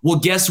parts. Well,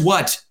 guess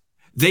what?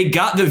 They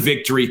got the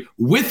victory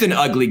with an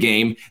ugly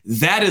game.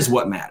 That is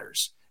what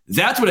matters.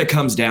 That's what it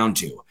comes down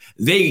to.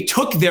 They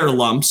took their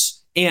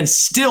lumps and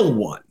still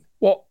won.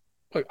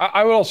 Look,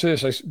 I would also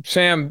say this.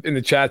 Sam in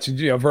the chat said,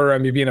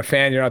 Verder, you being a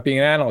fan, you're not being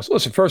an analyst.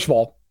 Listen, first of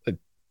all,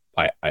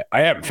 I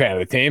am a fan of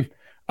the team.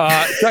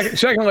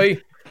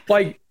 Secondly,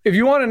 if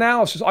you want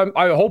analysis,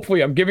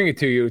 hopefully I'm giving it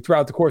to you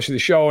throughout the course of the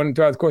show and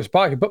throughout the course of the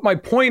podcast. But my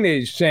point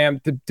is,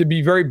 Sam, to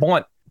be very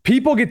blunt,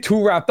 people get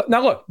too wrapped up.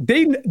 Now, look,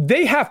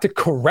 they have to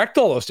correct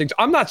all those things.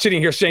 I'm not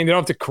sitting here saying they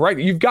don't have to correct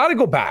it. You've got to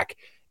go back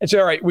and say,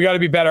 all right, we got to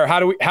be better. How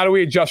do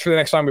we adjust for the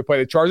next time we play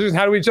the Chargers? And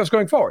how do we adjust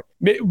going forward?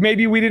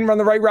 Maybe we didn't run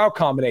the right route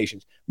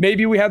combinations.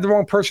 Maybe we had the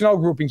wrong personnel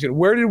groupings in.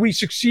 Where did we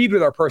succeed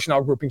with our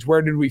personnel groupings?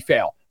 Where did we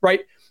fail?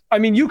 Right? I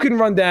mean, you can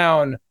run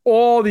down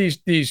all these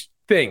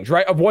things,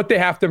 right, of what they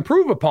have to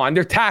improve upon.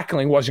 Their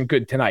tackling wasn't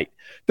good tonight.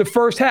 The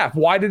first half,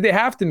 why did they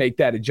have to make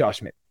that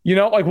adjustment?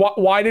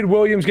 Why did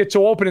Williams get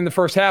so open in the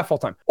first half all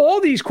the time? All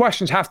these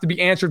questions have to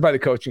be answered by the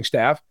coaching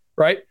staff,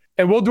 right?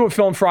 And we'll do a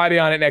film Friday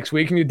on it next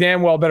week, and you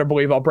damn well better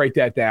believe I'll break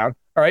that down,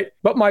 all right?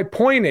 But my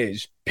point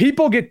is,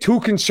 people get too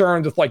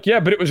concerned with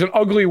but it was an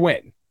ugly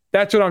win.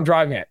 That's what I'm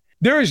driving at.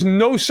 There is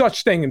no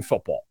such thing in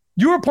football.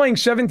 You were playing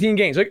 17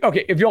 games.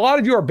 Okay, if a lot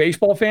of you are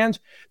baseball fans,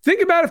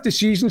 think about if the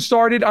season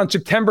started on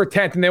September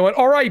 10th and they went,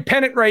 all right,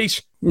 pennant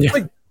race.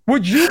 Yeah.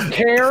 Would you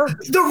care?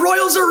 The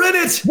Royals are in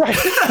it.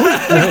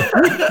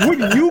 Right.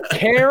 Would you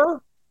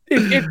care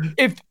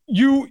if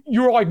you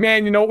were like,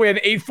 man, we had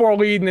an 8-4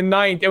 lead in the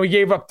ninth and we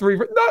gave up 3?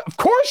 No, of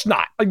course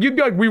not. You'd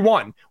be like, we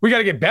won. We got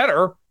to get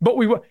better, but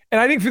we won. And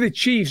I think for the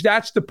Chiefs,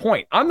 that's the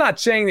point. I'm not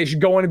saying they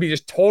should go in and be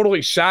just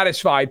totally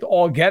satisfied to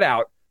all get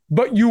out,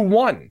 but you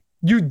won.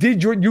 You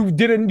did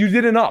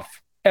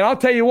enough. And I'll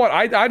tell you what,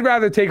 I'd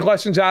rather take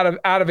lessons out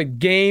of a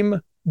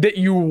game that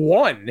you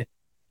won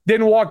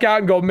than walk out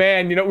and go,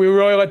 man, we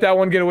really let that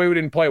one get away. We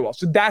didn't play well.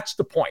 So that's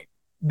the point.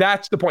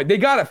 They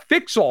got to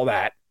fix all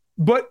that.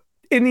 But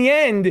in the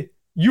end,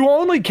 you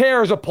only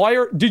care as a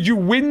player, did you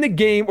win the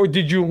game or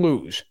did you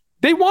lose?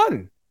 They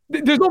won.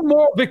 There's no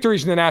moral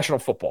victories in the National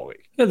Football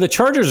League. Yeah, the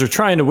Chargers are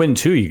trying to win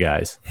too, you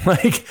guys.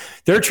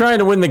 They're trying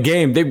to win the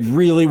game. They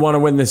really want to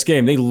win this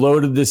game. They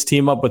loaded this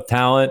team up with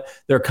talent.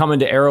 They're coming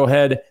to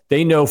Arrowhead.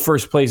 They know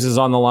first place is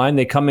on the line.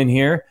 They come in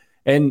here.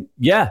 And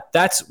yeah,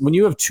 that's when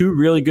you have two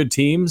really good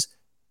teams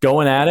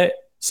going at it.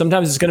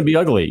 Sometimes it's going to be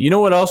ugly. You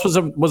know what else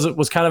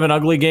was kind of an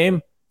ugly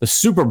game? The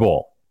Super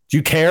Bowl. Do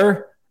you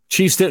care?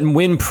 Chiefs didn't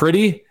win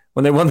pretty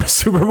when they won the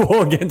Super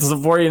Bowl against the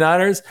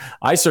 49ers.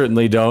 I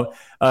certainly don't.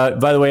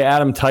 By the way,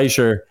 Adam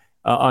Teicher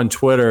on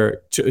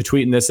Twitter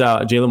tweeting this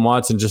out. Jalen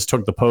Watson just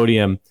took the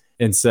podium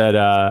and said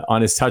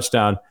on his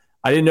touchdown,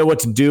 I didn't know what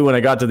to do when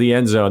I got to the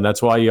end zone.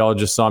 That's why y'all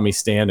just saw me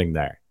standing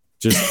there.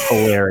 Just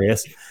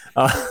hilarious.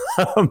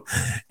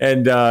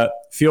 And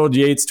Field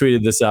Yates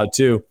tweeted this out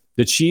too.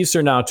 The Chiefs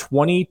are now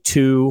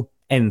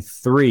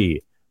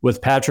 22-3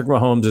 with Patrick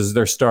Mahomes as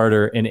their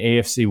starter in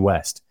AFC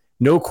West.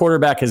 No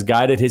quarterback has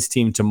guided his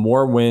team to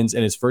more wins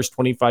in his first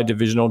 25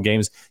 divisional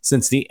games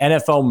since the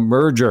NFL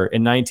merger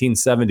in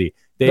 1970.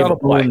 They've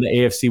won the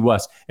AFC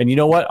West. And you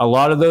know what? A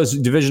lot of those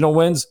divisional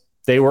wins,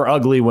 they were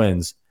ugly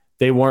wins.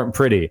 They weren't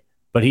pretty.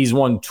 But he's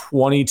won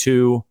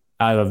 22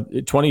 out of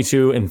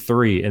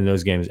 22-3 in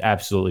those games.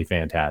 Absolutely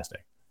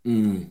fantastic.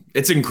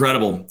 It's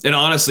incredible. And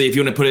honestly, if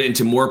you want to put it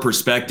into more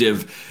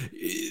perspective,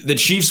 the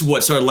Chiefs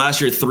started last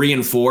year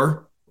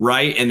 3-4.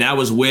 Right. And that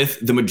was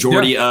with the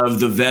majority of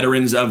the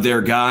veterans of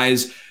their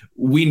guys.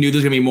 We knew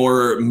there's going to be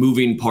more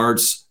moving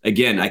parts.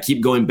 Again, I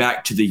keep going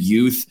back to the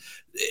youth.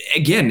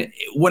 Again,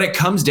 what it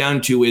comes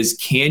down to is,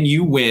 can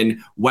you win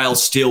while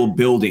still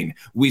building?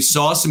 We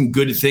saw some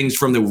good things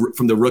from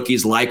the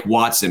rookies like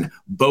Watson,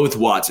 both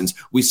Watsons.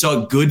 We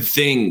saw good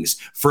things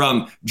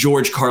from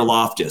George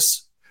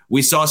Karlaftis.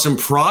 We saw some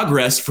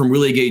progress from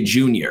Willie Gay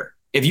Jr.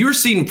 If you're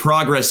seeing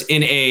progress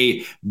in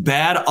a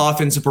bad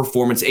offensive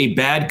performance, a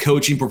bad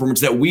coaching performance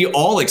that we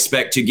all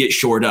expect to get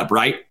shored up,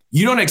 right?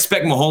 You don't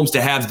expect Mahomes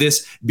to have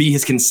this be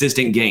his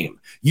consistent game.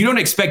 You don't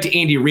expect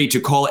Andy Reid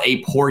to call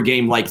a poor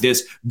game like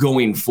this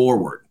going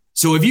forward.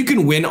 So if you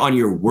can win on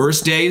your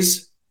worst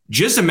days,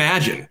 just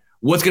imagine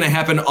what's going to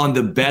happen on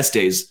the best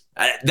days.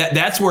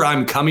 That's where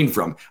I'm coming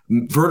from.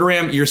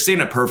 Verderam, you're saying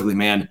it perfectly,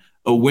 man.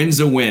 A win's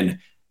a win.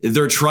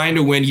 They're trying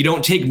to win. You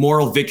don't take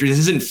moral victories.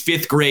 This isn't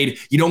fifth grade.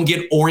 You don't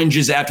get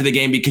oranges after the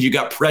game because you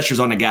got pressures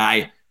on a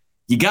guy.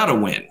 You got to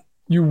win.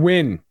 You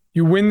win.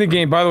 You win the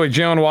game. By the way,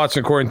 Jalen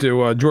Watson, according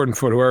to Jordan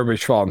Foote, who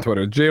everybody's following on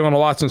Twitter, Jalen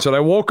Watson said, I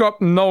woke up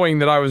knowing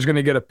that I was going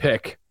to get a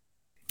pick.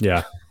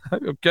 Yeah.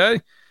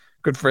 Okay.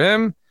 Good for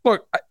him.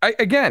 Look,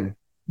 again,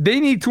 they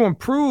need to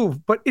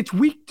improve, but it's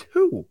week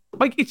 2.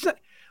 It's not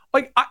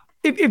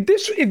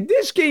if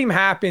this game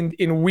happened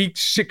in week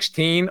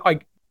 16,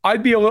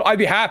 I'd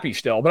be happy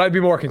still, but I'd be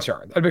more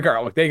concerned. I'd be like, all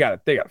right, look, they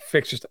got to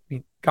fix this. I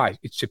mean, guys,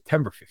 it's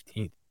September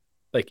 15th.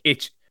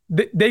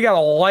 They got a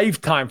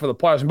lifetime for the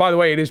playoffs. And by the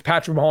way, it is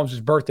Patrick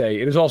Mahomes'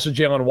 birthday. It is also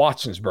Jalen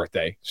Watson's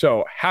birthday.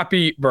 So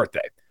happy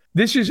birthday.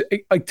 This is,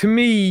 to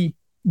me,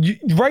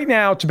 right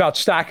now, it's about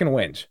stacking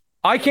wins.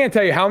 I can't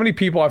tell you how many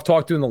people I've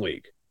talked to in the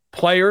league.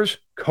 Players,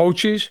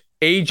 coaches,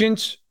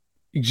 agents,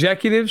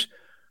 executives.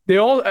 They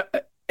all,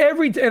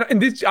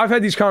 I've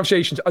had these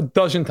conversations a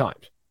dozen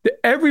times.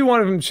 Every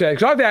one of them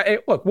says,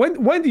 look,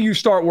 when do you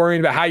start worrying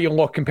about how you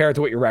look compared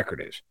to what your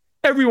record is?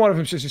 Every one of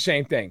them says the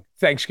same thing.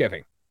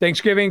 Thanksgiving.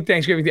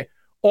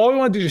 All we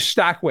want to do is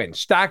stack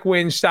wins.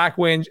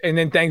 And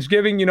then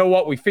Thanksgiving, you know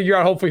what? We figure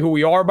out hopefully who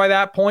we are by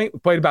that point. We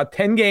played about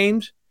 10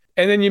 games.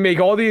 And then you make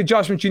all the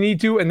adjustments you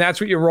need to, and that's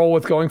what you roll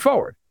with going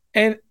forward.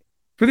 And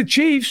for the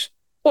Chiefs,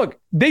 look,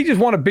 they just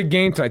won a big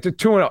game tonight. They're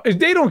 2-0. If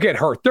they don't get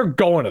hurt, they're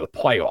going to the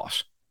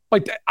playoffs.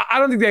 Like, I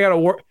don't think they got to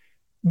work.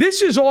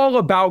 This is all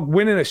about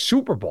winning a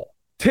Super Bowl.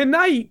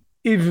 Tonight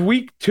is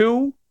week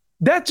 2.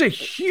 That's a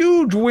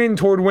huge win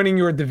toward winning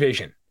your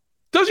division.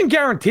 Doesn't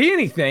guarantee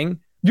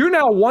anything. You're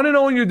now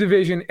 1-0 in your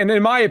division, and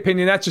in my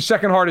opinion, that's the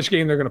second hardest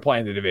game they're going to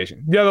play in the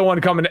division. The other one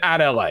coming at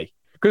LA.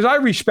 Because I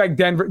respect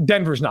Denver.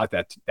 Denver's not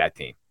that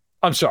team.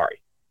 I'm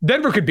sorry.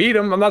 Denver could beat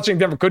them. I'm not saying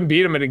Denver couldn't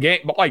beat them in a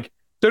game, but like,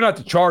 they're not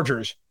the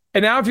Chargers.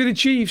 And now if you're the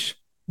Chiefs,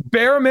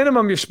 bare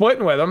minimum, you're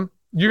splitting with them.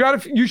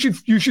 You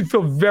should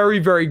feel very,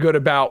 very good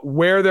about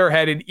where they're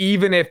headed,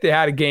 even if they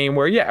had a game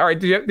where, all right,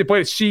 they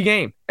played a C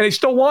game and they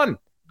still won.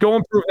 Go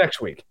improve next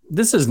week.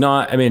 This is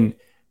not,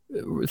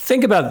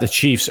 think about the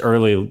Chiefs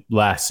early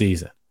last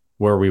season,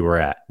 where we were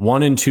at.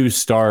 1-2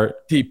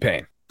 start. Deep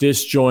pain.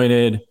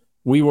 Disjointed.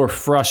 We were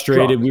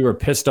frustrated. Drunk. We were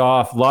pissed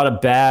off. A lot of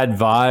bad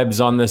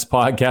vibes on this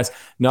podcast.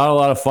 Not a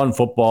lot of fun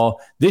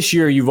football. This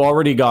year, you've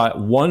already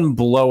got one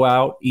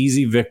blowout,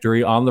 easy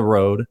victory on the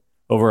road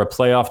over a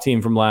playoff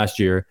team from last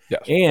year.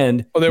 Yes.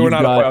 And they were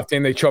not a playoff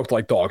team. They choked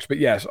like dogs. But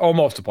yes,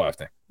 almost a playoff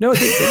team. No,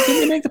 didn't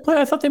they make the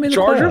play? I thought they made the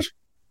Chargers? playoffs.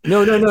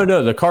 No.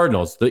 The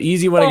Cardinals. The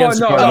easy one against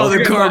the Cardinals.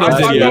 The Cardinals.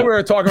 I thought we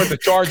were talking about the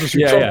Chargers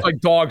who choked like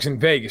dogs in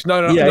Vegas. No.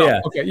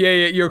 Okay.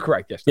 Yeah, you're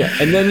correct. Yes. Yeah.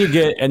 And then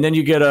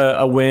you get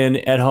a win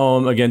at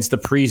home against the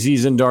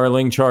preseason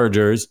darling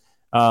Chargers.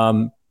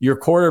 Your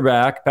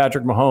quarterback,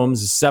 Patrick Mahomes,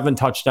 7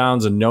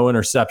 touchdowns and no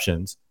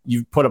interceptions.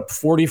 You've put up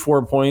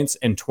 44 points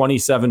and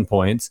 27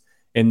 points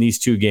in these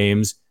 2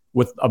 games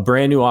with a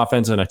brand new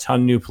offense and a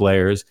ton of new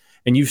players.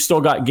 And you've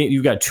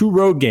got 2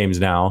 road games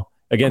now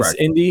against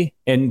Indy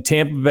and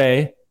Tampa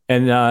Bay.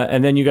 And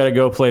then you got to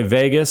go play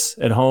Vegas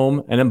at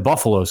home, and then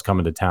Buffalo's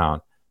coming to town.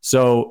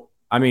 So,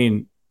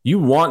 you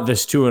want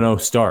this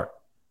 2-0 start.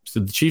 So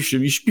the Chiefs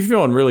you should be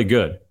feeling really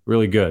good,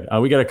 really good.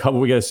 We got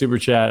a super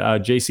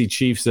chat. JC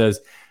Chief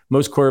says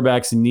most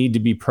quarterbacks need to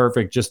be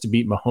perfect just to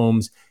beat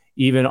Mahomes,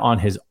 even on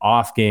his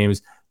off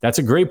games. That's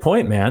a great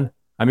point, man.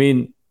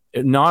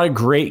 Not a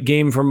great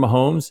game from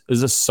Mahomes. It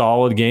was a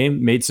solid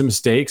game. Made some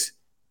mistakes.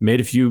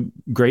 Made a few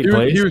great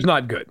plays. He was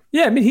not good.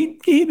 Yeah, he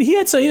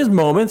had his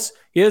moments.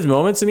 He has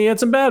moments, and he had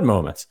some bad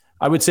moments.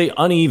 I would say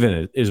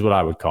uneven is what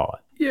I would call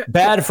it. Yeah,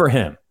 bad for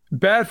him.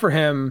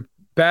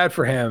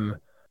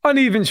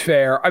 Uneven's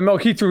fair.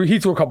 He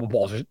threw a couple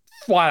balls that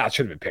flat out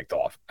should have been picked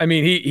off.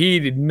 He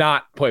did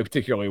not play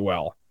particularly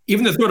well.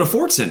 Even the throw to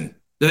Fortson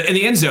in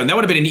the end zone, that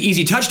would have been an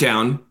easy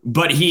touchdown,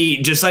 but he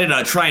decided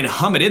to try and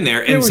hum it in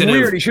there. It was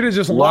weird. He should have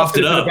just lofted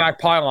it to the back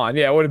pylon.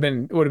 Yeah, it would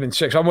have been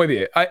 6. I'm with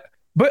you.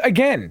 But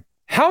again,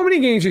 how many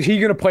games is he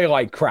going to play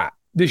like crap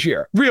this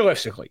year?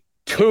 Realistically,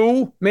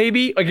 2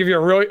 maybe. Like if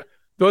you're really,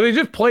 though, they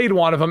just played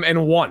one of them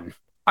and won.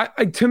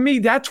 To me,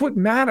 that's what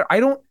matters.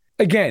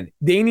 Again,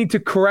 they need to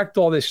correct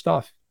all this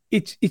stuff.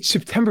 It's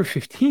September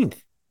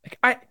 15th.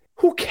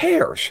 Who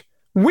cares?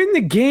 Win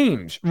the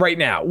games right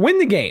now. Win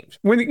the games.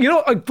 We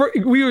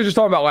were just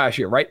talking about last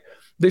year, right?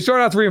 They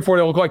started out 3-4.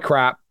 They looked like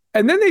crap.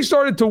 And then they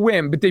started to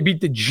win, but they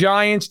beat the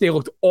Giants. They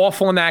looked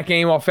awful in that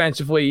game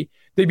offensively.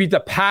 They beat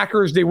the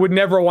Packers. They would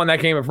never have won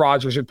that game if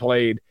Rodgers had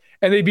played.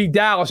 And they beat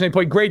Dallas, and they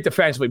played great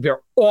defensively. They're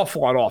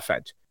awful on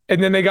offense.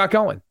 And then they got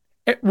going.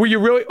 Were you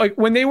really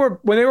when they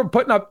were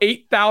putting up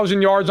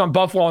 8,000 yards on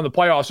Buffalo in the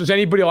playoffs? Was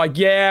anybody like,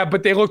 yeah,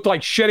 but they looked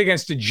like shit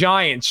against the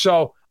Giants?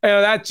 So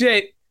that's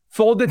it.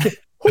 Fold it.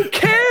 Who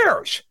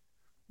cares?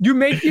 You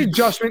make the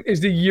adjustment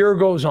as the year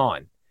goes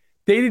on.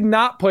 They did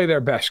not play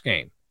their best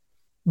game,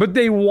 but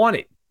they won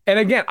it. And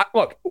again,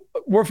 look,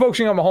 we're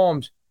focusing on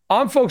Mahomes.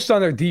 I'm focused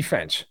on their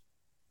defense.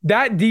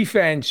 That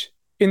defense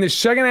in the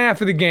second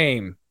half of the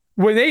game,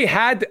 when they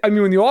had,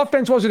 when the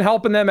offense wasn't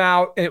helping them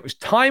out and it was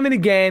time and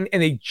again,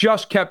 and they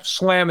just kept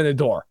slamming the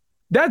door.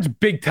 That's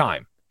big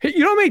time. You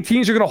know how many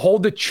teams are going to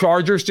hold the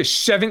Chargers to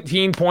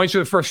 17 points for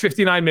the first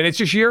 59 minutes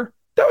this year?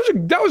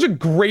 That was a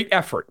great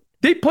effort.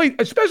 They played,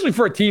 especially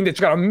for a team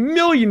that's got a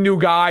million new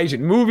guys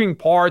and moving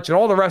parts and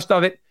all the rest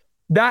of it.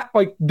 That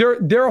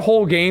their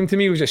whole game to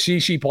me was a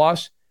CC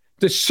plus.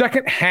 The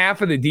second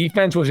half of the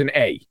defense was an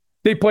A.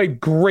 They played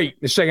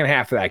great the second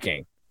half of that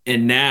game.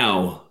 And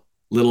now,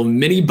 little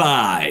mini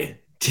bye,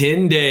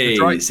 10 days.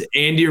 Right.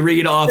 Andy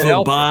Reid off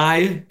a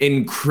bye.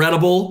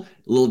 Incredible.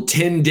 A little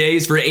 10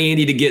 days for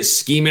Andy to get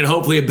scheming.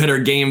 Hopefully a better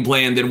game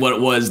plan than what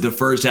it was the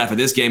first half of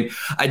this game.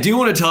 I do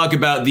want to talk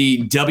about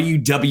the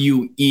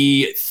WWE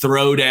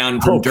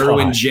throwdown from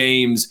Derwin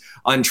James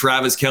on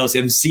Travis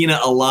Kelce. I've seen it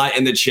a lot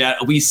in the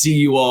chat. We see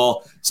you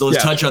all. So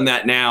let's touch on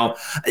that now.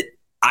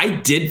 I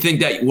did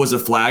think that was a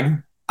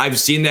flag. I've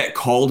seen that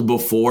called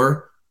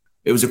before.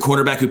 it was a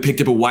quarterback who picked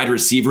up a wide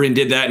receiver and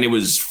did that, and it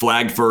was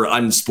flagged for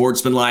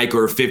unsportsmanlike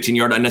or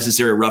 15-yard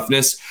unnecessary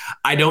roughness.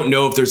 I don't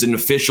know if there's an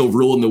official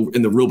rule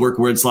in the rule book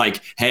where it's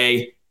like,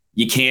 hey,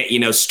 you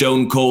can't,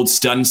 stone cold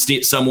stun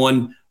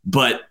someone.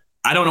 But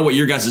I don't know what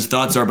your guys'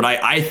 thoughts are, but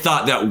I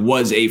thought that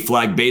was a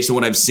flag based on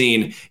what I've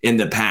seen in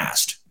the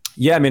past.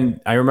 Yeah, I mean,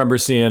 I remember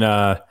seeing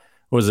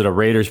was it a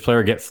Raiders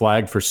player get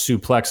flagged for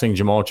suplexing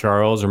Jamal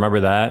Charles?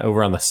 Remember that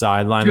over on the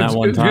sideline that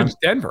one time? It was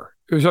Denver.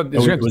 Was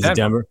it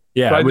Denver?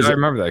 Yeah, I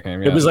remember that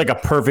game. Yeah. It was like a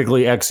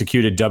perfectly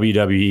executed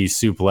WWE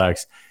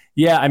suplex.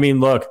 Yeah, I mean,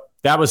 look,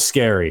 that was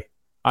scary.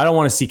 I don't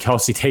want to see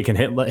Kelsey taking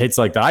hits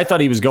like that. I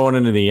thought he was going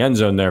into the end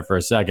zone there for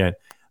a second,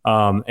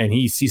 and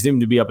he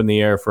seemed to be up in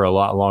the air for a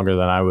lot longer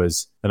than I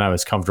was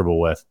comfortable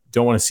with.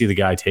 Don't want to see the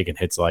guy taking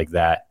hits like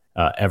that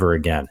ever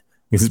again,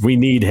 because we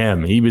need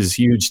him. He was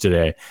huge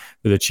today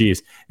for the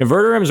Chiefs. And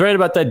Verderham's right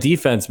about that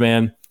defense,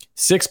 man.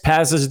 6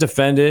 passes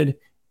defended,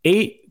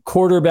 8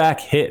 quarterback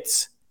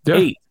hits. Yeah.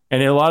 8.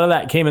 And a lot of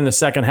that came in the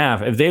second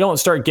half. If they don't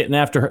start getting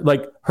after her,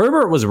 like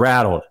Herbert was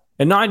rattled,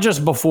 and not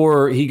just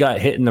before he got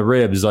hit in the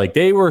ribs, like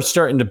they were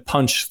starting to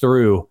punch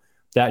through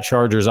that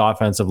Chargers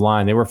offensive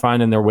line. They were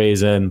finding their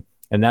ways in,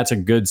 and that's a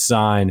good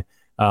sign.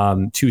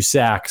 2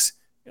 sacks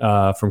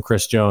from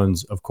Chris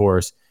Jones, of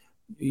course.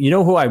 You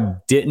know who I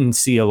didn't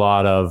see a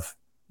lot of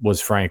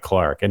was Frank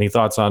Clark. Any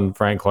thoughts on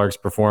Frank Clark's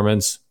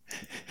performance?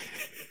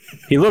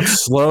 He looked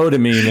slow to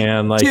me,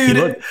 man. Like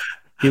Dude,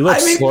 he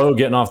looked slow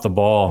getting off the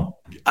ball.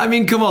 I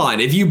mean, come on.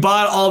 If you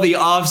bought all the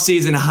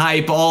offseason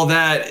hype, all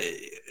that,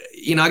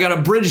 I got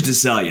a bridge to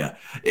sell you.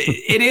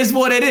 It is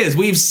what it is.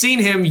 We've seen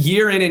him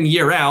year in and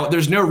year out.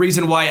 There's no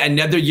reason why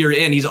another year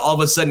in, he's all of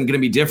a sudden going to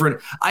be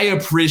different. I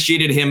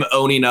appreciated him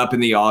owning up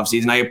in the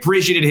offseason. I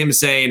appreciated him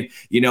saying,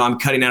 I'm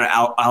cutting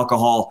out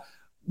alcohol.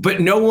 But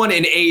no one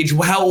in age,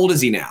 how old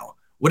is he now?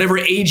 Whatever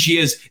age he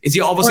is he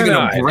all of a sudden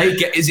going to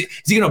break? Is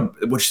he going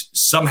to, which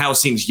somehow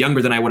seems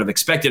younger than I would have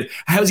expected.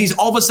 How is he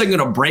all of a sudden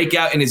going to break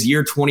out in his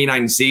year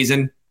 29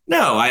 season?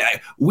 No,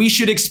 we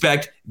should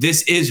expect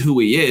this is who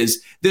he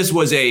is. This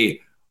was a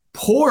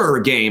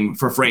poor game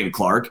for Frank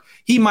Clark.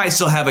 He might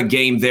still have a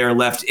game there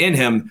left in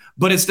him,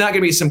 but it's not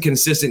going to be some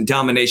consistent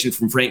domination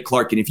from Frank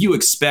Clark. And if you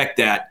expect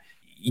that,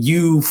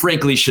 you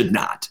frankly should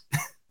not.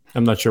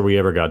 I'm not sure we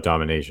ever got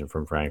domination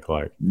from Frank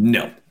Clark.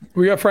 No.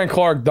 We got Frank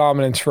Clark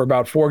dominance for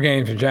about 4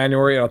 games in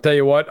January, and I'll tell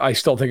you what, I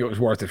still think it was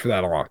worth it for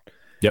that alone.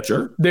 Yep.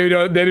 Sure. They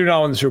do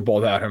not win the Super Bowl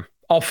without him.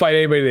 I'll fight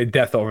anybody to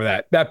death over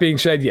that. That being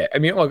said, yeah. I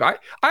mean, look, I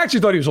actually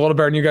thought he was a little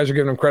better than you guys are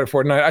giving him credit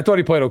for tonight. I thought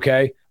he played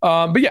okay.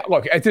 But yeah,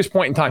 look, at this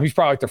point in time, he's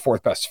probably like their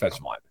 4th best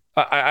defensive line.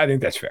 I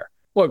think that's fair.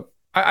 Look,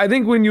 I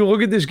think when you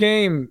look at this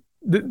game,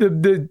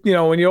 when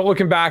you're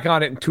looking back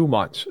on it in 2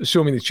 months,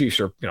 assuming the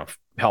Chiefs are,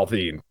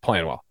 healthy and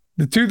playing well,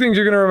 the 2 things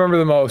you're going to remember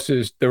the most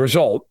is the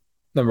result,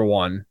 number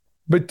 1.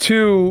 But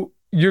 2,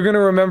 you're going to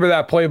remember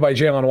that play by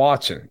Jalen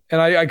Watson. And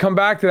I come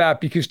back to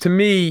that because to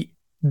me,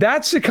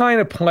 that's the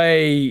kind of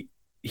play.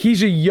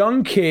 He's a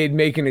young kid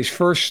making his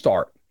first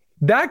start.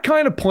 That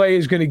kind of play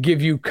is going to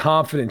give you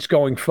confidence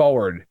going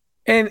forward.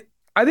 And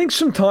I think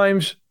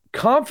sometimes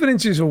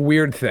confidence is a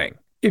weird thing.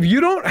 If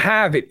you don't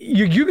have it,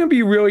 you can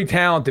be really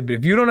talented, but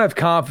if you don't have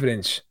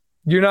confidence,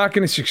 you're not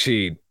going to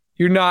succeed.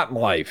 You're not in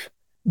life.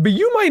 But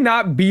you might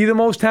not be the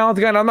most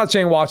talented guy. And I'm not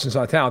saying Watson's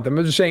not talented.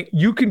 I'm just saying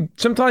you can,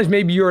 sometimes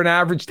maybe you're an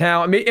average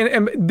talent.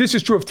 And this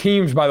is true of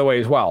teams, by the way,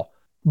 as well.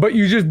 But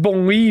you just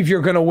believe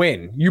you're going to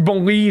win. You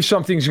believe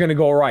something's going to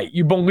go right.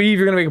 You believe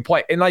you're going to make a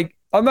play. And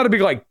I'm not a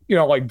big,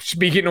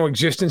 speak it into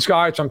existence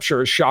guy, which I'm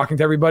sure is shocking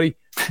to everybody.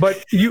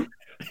 But you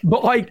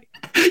got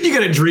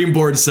a dream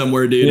board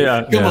somewhere, dude.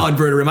 Yeah, Come on,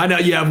 Verderam. I know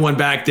you have one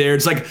back there.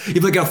 It's like you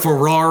have like a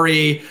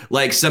Ferrari,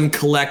 like some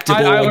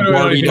collectible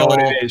Barbie doll.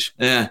 It is.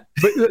 Yeah.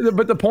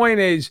 But the point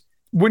is,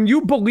 when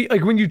you believe,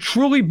 when you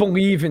truly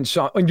believe in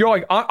something, and you're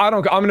like,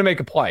 I'm going to make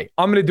a play.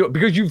 I'm going to do it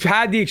because you've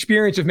had the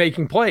experience of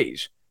making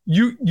plays.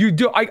 You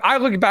do. I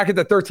look back at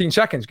the 13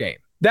 seconds game.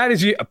 That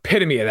is the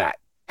epitome of that.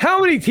 How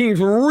many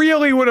teams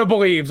really would have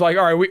believed, all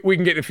right, we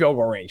can get in field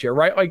goal range here,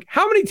 right?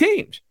 How many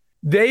teams?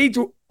 They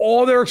do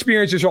all their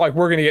experiences are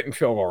we're going to get in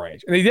field goal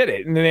range. And they did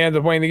it. And then they ended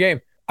up winning the game.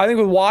 I think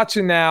with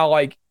Watson now,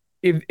 and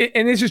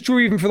this is true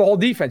even for the whole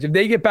defense, if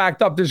they get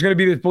backed up, there's going to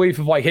be this belief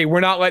of hey, we're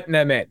not letting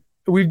them in.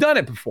 We've done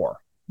it before.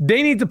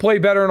 They need to play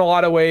better in a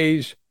lot of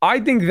ways.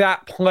 I think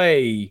that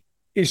play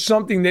is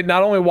something that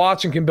not only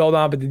Watson can build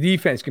on, but the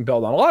defense can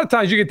build on. A lot of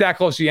times you get that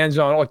close to the end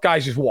zone,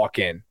 guys just walk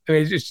in. I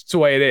mean, it's the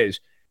way it is.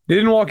 They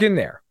didn't walk in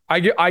there. I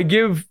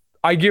give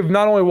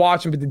not only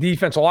Watson, but the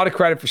defense a lot of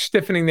credit for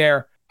stiffening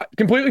there.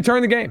 Completely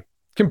turned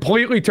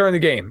the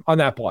game on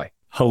that play.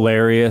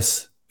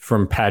 Hilarious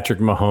from Patrick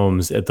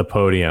Mahomes at the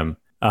podium.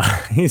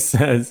 He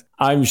says,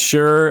 I'm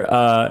sure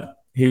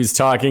he was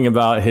talking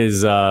about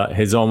his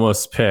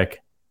almost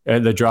pick,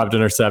 the dropped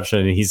interception.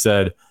 And he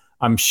said,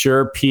 I'm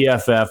sure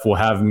PFF will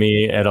have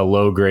me at a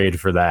low grade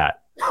for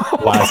that.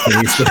 Last thing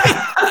he said.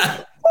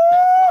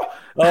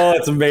 Oh,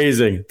 it's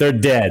amazing. They're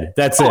dead.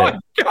 That's it.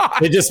 God.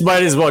 They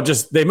might as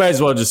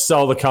well just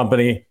sell the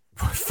company,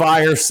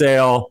 fire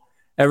sale.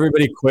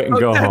 Everybody quit and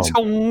go That's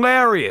home.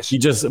 hilarious. He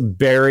just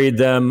buried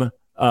them.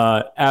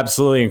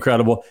 Absolutely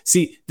incredible.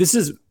 See, this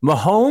is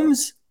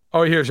Mahomes.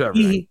 Oh, he hears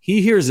everything.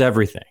 He hears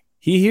everything.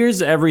 He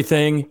hears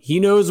everything. He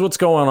knows what's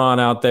going on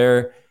out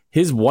there.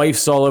 His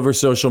wife's all over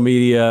social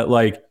media.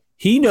 Like,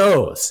 he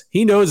knows.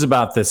 He knows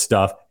about this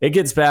stuff. It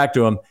gets back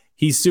to him.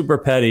 He's super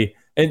petty.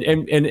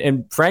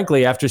 And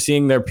frankly, after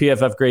seeing their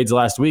PFF grades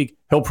last week,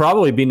 he'll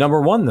probably be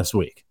number one this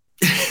week.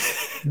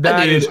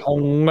 That is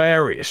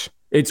hilarious.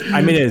 It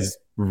is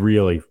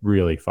really,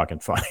 really fucking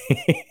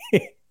funny.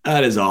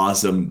 That is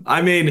awesome.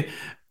 I mean,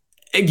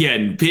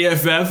 again,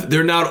 PFF,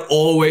 they're not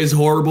always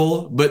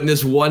horrible, but in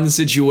this one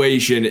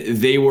situation,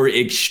 they were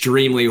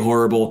extremely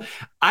horrible.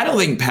 I don't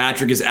think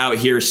Patrick is out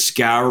here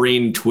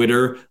scouring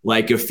Twitter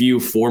like a few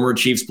former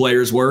Chiefs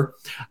players were,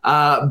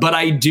 but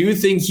I do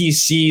think he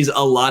sees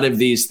a lot of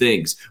these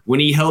things.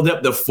 When he held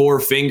up the four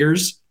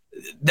fingers,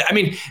 I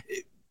mean,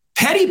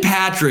 Petty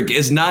Patrick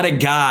is not a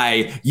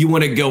guy you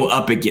want to go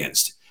up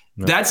against.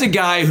 No. That's a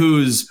guy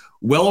who's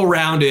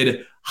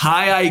well-rounded,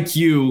 high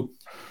IQ,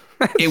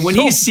 and when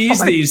he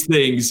sees these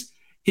things,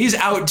 he's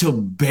out to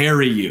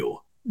bury you.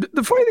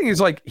 The funny thing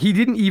is, like, he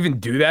didn't even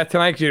do that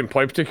tonight because he didn't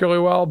play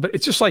particularly well, but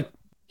it's just like,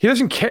 he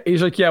doesn't care.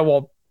 He's like, yeah,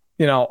 well,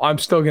 I'm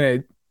still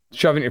going to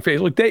shove it in your face.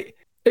 Like,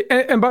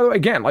 and by the way,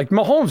 again, like,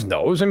 Mahomes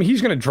knows. I mean,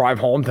 he's going to drive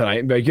home tonight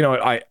and be like, you know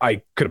what,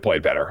 I could have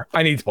played better.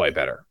 I need to play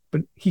better.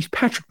 But he's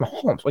Patrick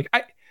Mahomes. Like,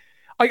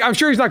 I'm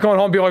sure he's not going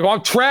home and being like, well,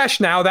 I'm trash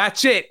now.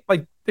 That's it.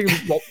 Like,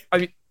 well, I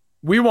mean,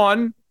 we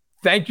won.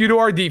 Thank you to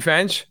our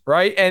defense,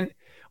 right? And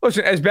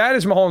listen, as bad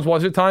as Mahomes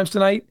was at times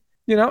tonight,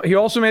 he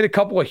also made a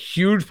couple of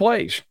huge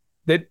plays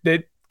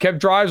that kept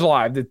drives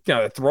alive.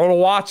 The throw to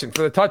Watson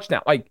for the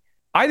touchdown. Like,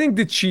 I think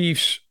the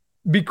Chiefs,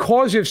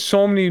 because of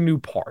so many new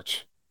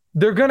parts,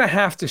 they're going to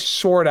have to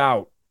sort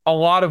out a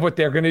lot of what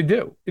they're going to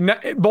do,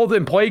 both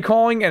in play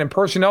calling and in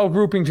personnel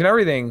groupings and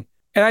everything.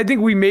 And I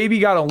think we maybe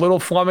got a little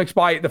flummoxed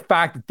by the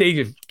fact that they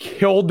just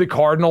killed the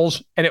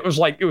Cardinals, and it was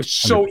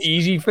so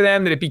easy for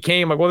them that it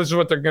became like, well, this is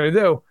what they're going to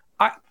do.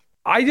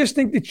 I just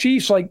think the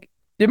Chiefs, like,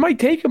 it might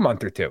take a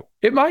month or two.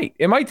 It might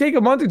take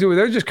a month or two where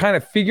they're just kind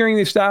of figuring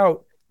this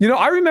out.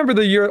 I remember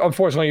the year,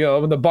 unfortunately,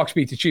 when the Bucs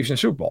beat the Chiefs in the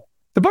Super Bowl.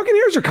 The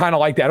Buccaneers are kind of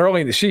like that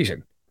early in the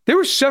season. They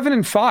were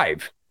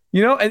 7-5,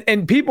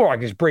 and people are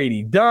like, is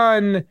Brady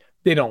done?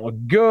 They don't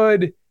look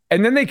good.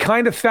 And then they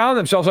kind of found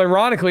themselves,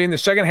 ironically, in the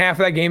second half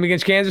of that game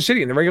against Kansas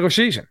City in the regular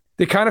season.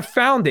 They kind of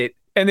found it,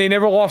 and they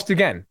never lost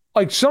again.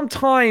 Like,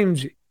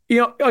 sometimes,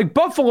 like,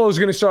 Buffalo's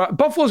going to start.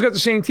 Buffalo's got the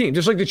same team,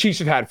 just like the Chiefs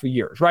have had for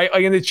years, right?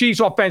 Like, and the Chiefs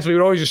offensively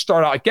would always just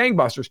start out like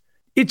gangbusters.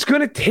 It's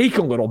going to take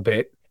a little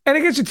bit. And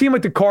against a team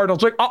like the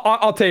Cardinals, like,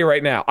 I'll tell you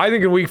right now, I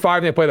think in week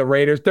 5, they play the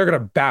Raiders, they're going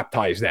to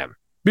baptize them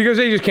because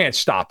they just can't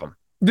stop them.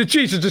 The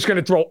Chiefs are just going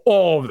to throw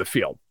all over the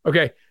field,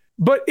 okay?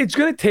 But it's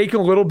going to take a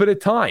little bit of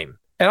time.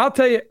 And I'll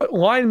tell you,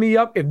 line me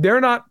up, if they're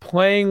not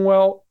playing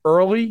well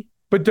early,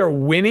 but they're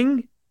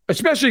winning,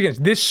 especially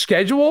against this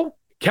schedule,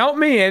 count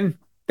me in.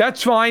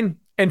 That's fine.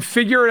 And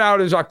figure it out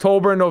as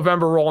October and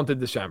November roll into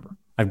December.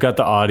 I've got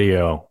the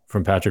audio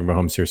from Patrick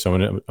Mahomes here, so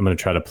I'm going to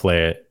try to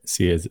play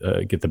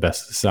it, get the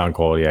best sound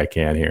quality I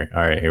can here.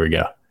 All right, here we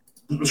go.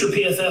 I'm sure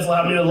PFF will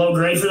have me a low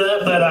grade for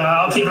that, but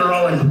I'll keep it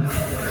rolling.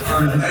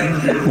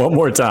 One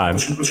more time.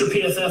 I'm sure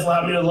PFF will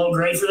have me a low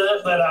grade for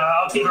that, but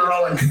I'll keep it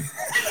rolling.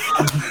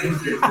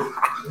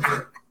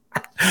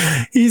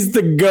 He's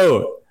the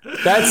GOAT.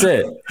 That's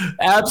it.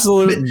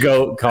 Absolute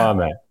GOAT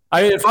comment.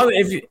 I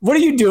mean, what are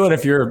you doing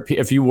if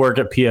you work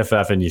at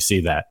PFF and you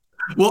see that?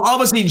 Well,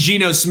 obviously,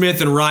 Geno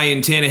Smith and Ryan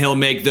Tannehill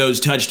make those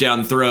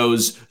touchdown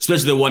throws,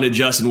 especially the one to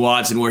Justin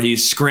Watson where he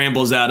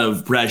scrambles out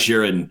of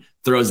pressure and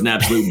throws an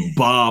absolute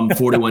bomb,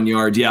 41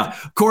 yards. Yeah,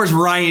 of course,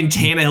 Ryan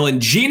Tannehill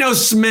and Geno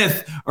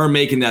Smith are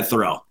making that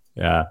throw.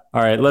 Yeah.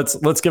 All right,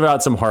 let's give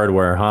out some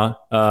hardware, huh?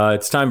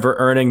 It's time for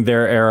earning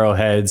their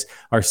arrowheads,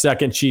 our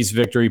second Chiefs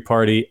victory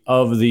party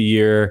of the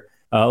year.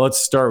 Let's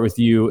start with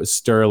you,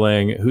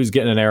 Sterling. Who's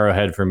getting an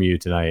arrowhead from you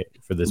tonight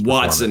for this?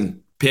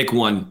 Watson. Pick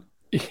one.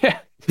 Yeah.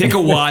 Pick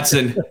a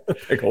Watson.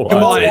 Pick a Watson.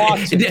 Come on.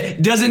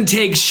 It doesn't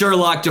take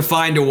Sherlock to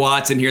find a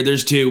Watson here.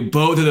 There's two.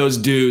 Both of those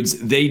dudes,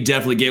 they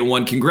definitely get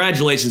one.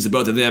 Congratulations to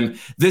both of them.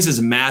 This is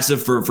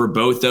massive for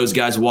both those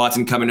guys.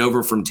 Watson coming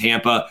over from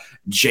Tampa.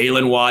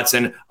 Jalen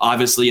Watson,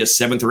 obviously a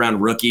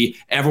 7th-round rookie.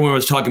 Everyone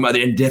was talking about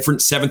the indifferent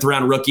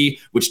 7th-round rookie,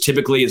 which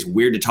typically is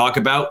weird to talk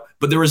about.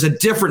 But there was a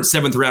different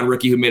 7th-round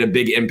rookie who made a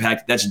big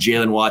impact. That's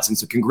Jalen Watson.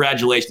 So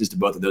congratulations to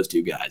both of those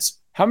two guys.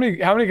 How many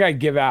guys I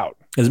give out?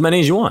 As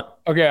many as you want.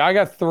 Okay, I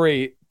got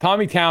 3.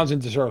 Tommy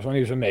Townsend deserves one.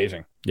 He was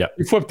amazing. Yeah.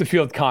 He flipped the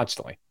field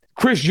constantly.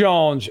 Chris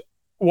Jones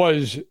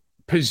was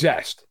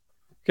possessed.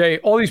 Okay,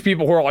 all these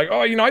people who are like,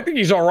 oh, I think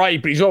he's all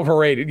right, but he's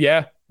overrated.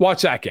 Yeah,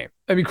 watch that game.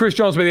 I mean, Chris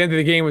Jones by the end of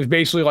the game was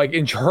basically like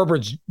in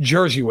Herbert's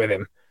jersey with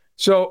him.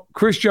 So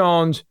Chris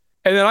Jones,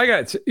 and then I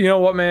got, you know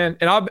what, man?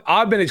 And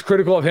I've been as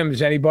critical of him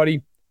as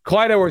anybody.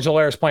 Clyde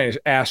Edwards-Helaire is playing his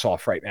ass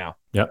off right now.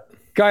 Yep.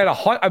 Guy had,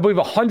 I believe,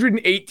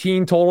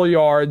 118 total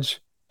yards,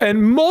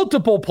 And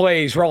multiple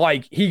plays were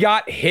like he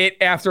got hit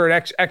after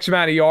an X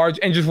amount of yards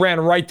and just ran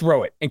right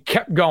through it and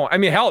kept going. I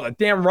mean, hell, the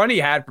damn run he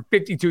had for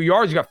 52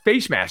 yards, he got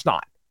face masked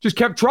on. Just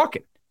kept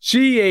trucking.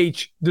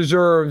 CH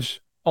deserves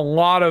a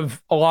lot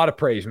of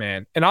praise,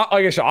 man. And like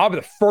I said, I'll be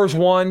the first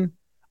one.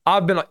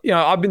 I've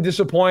been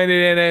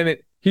disappointed in him.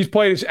 He's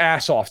played his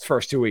ass off the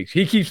first 2 weeks.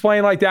 He keeps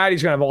playing like that,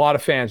 he's going to have a lot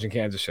of fans in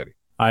Kansas City.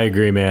 I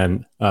agree,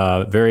 man.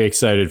 Very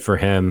excited for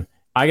him.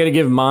 I got to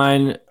give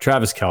mine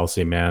Travis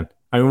Kelce, man.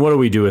 I mean, what do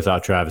we do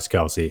without Travis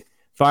Kelce?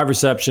 5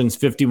 receptions,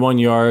 51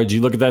 yards.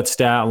 You look at that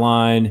stat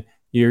line,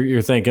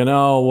 you're thinking,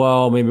 oh,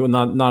 well, maybe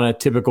not a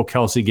typical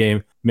Kelce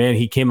game. Man,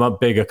 he came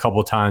up big a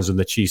couple times when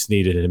the Chiefs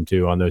needed him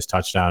to on those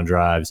touchdown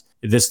drives.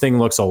 This thing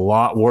looks a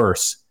lot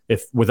worse.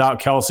 If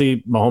without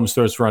Kelce, Mahomes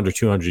throws for under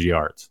 200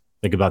 yards.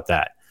 Think about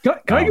that. Can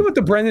I give it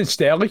to Brendan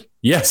Staley?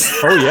 Yes.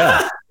 Oh,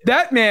 yeah.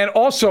 That man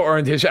also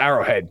earned his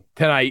Arrowhead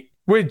tonight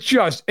with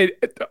just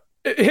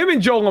him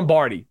and Joe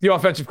Lombardi, the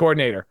offensive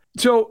coordinator.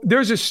 So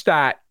there's a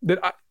stat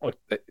that,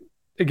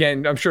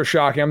 again, I'm sure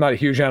shocking. I'm not a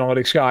huge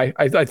analytics guy.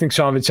 I think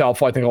some of it's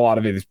helpful. I think a lot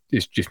of it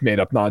is just made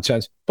up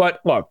nonsense.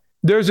 But look,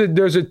 there's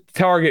a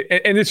target,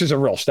 and this is a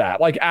real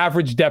stat, like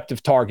average depth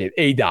of target,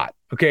 ADOT.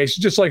 Okay, it's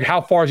just like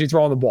how far is he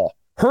throwing the ball.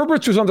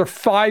 Herbert's was under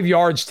 5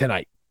 yards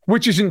tonight,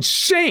 which is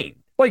insane.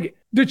 Like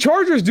the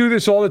Chargers do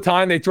this all the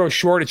time. They throw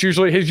short. It's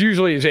usually his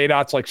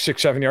ADOT's like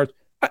 6-7 yards.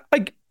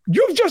 Like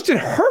you've Justin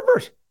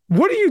Herbert.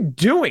 What are you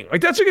doing?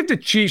 Like, that's like if the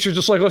Chiefs are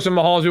just like, listen,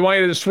 Mahomes, we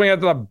want you to swing out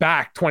to the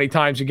back 20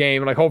 times a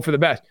game and like hope for the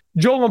best.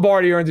 Joe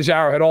Lombardi earned his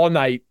Arrowhead all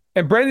night,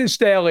 and Brendan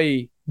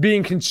Staley,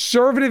 being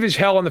conservative as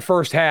hell in the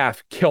first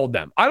half, killed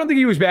them. I don't think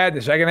he was bad in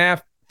the second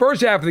half.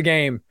 First half of the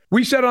game,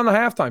 we said on the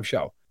halftime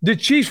show, the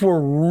Chiefs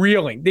were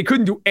reeling. They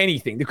couldn't do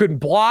anything. They couldn't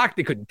block.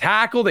 They couldn't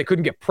tackle. They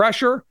couldn't get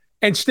pressure.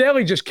 And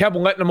Staley just kept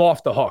letting them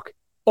off the hook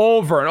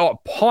over and over.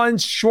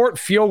 Punts, short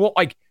field goal.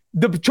 Like,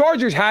 the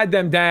Chargers had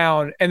them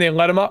down, and they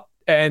let them up.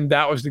 And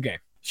that was the game.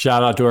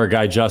 Shout out to our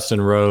guy,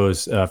 Justin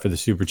Rose, for the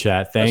super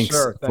chat. Thanks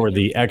for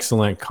the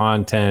excellent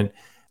content.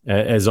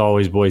 As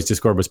always, boys,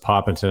 Discord was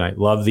popping tonight.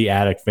 Love the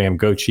Attic fam.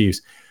 Go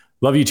Chiefs.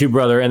 Love you too,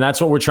 brother. And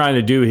that's what we're trying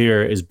to do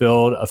here is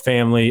build a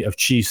family of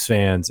Chiefs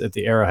fans at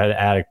the Arrowhead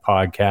Attic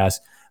podcast.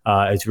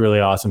 It's really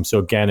awesome. So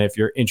again, if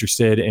you're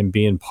interested in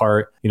being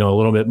part, a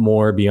little bit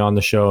more beyond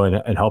the show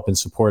and helping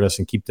support us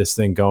and keep this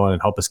thing going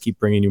and help us keep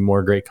bringing you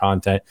more great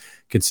content,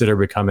 consider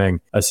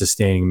becoming a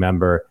sustaining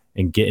member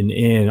and getting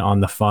in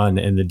on the fun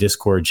in the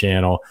Discord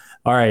channel.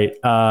 All right.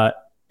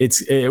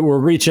 We're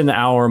reaching the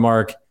hour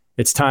mark.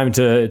 It's time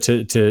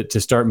to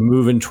start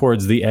moving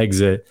towards the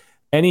exit.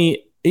 And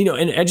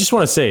I just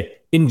want to say,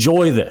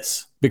 enjoy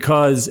this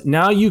because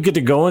now you get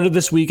to go into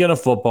this weekend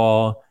of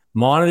football,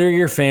 monitor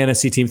your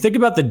fantasy team. Think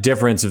about the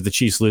difference if the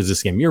Chiefs lose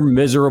this game. You're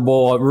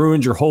miserable. It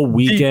ruins your whole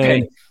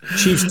weekend.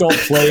 Chiefs don't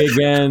play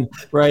again,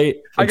 right?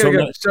 I got to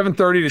get up at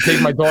 7:30 to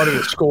take my daughter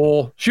to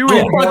school.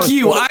 Fuck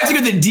you. I have to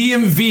go to the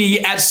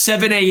DMV at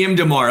 7 a.m.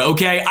 tomorrow,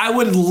 okay? I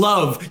would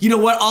love, you know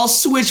what? I'll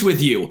switch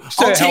with you.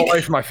 Stay the hell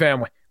away from my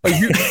family. Like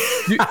you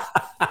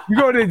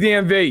go to the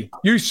DMV.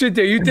 You sit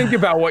there. You think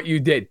about what you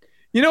did.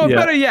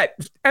 Better yet,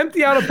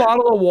 empty out a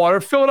bottle of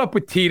water, fill it up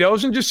with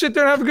Tito's, and just sit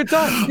there and have a good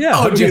time. Yeah.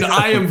 Oh, dude,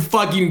 I am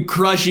fucking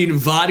crushing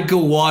vodka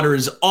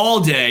waters all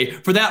day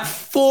for that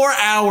 4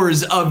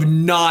 hours of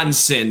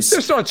nonsense.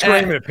 Just start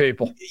screaming at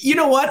people. You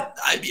know what?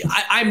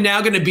 I'm now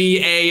going to be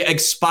a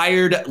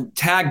expired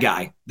tag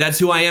guy. That's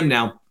who I am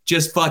now.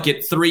 Just fuck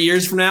it. 3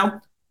 years from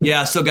now,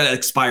 yeah, I still got an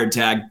expired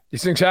tag.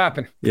 These things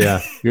happen.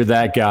 Yeah, you're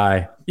that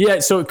guy. Yeah,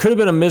 so it could have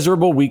been a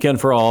miserable weekend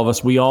for all of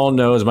us. We all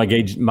know, as my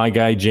guy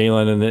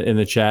Jalen in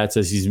the chat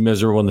says, he's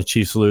miserable when the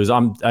Chiefs lose.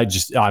 I'm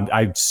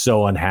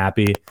so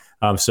unhappy.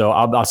 So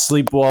I'll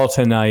sleep well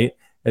tonight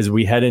as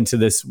we head into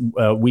this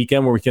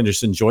weekend where we can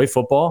just enjoy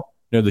football.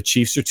 The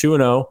Chiefs are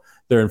 2-0.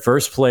 They're in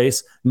first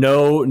place.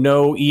 No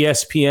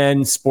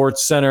ESPN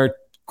Sports Center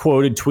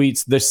quoted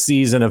tweets this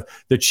season of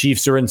the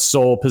Chiefs are in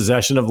sole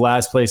possession of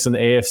last place in the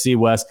AFC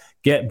West.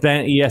 Get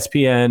bent,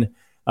 ESPN.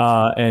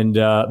 And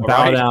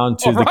bow down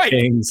to the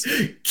Kings.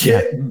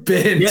 Get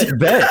bent. Get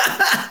bent.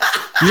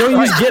 You don't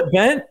use get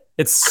bent?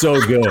 It's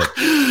so good.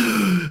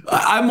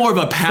 I'm more of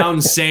a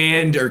pound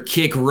sand or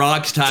kick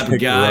rocks type of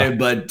guy,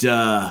 but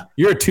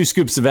you're a 2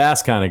 scoops of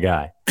ass kind of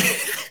guy.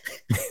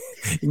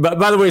 But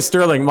by the way,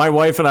 Sterling, my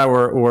wife and I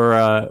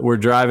were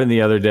driving the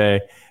other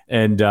day,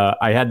 and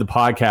I had the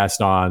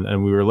podcast on,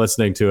 and we were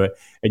listening to it,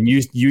 and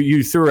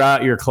you threw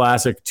out your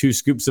classic 2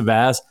 scoops of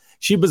ass.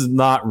 She was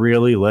not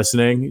really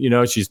listening.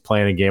 She's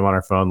playing a game on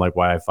her phone. Like,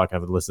 why I fuck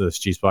haven't listened to this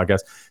Chiefs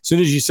podcast? As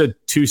soon as you said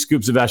 2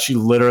 scoops of ass, she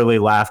literally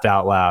laughed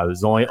out loud. It was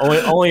the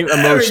only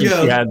emotion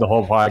she had the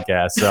whole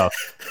podcast. So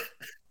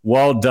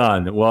well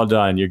done. Well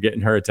done. You're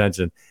getting her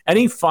attention.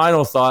 Any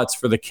final thoughts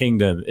for the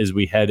Kingdom as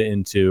we head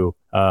into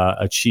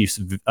a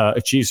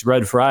Chiefs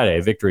Red Friday,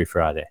 Victory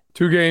Friday?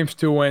 2 games,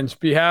 2 wins.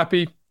 Be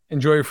happy.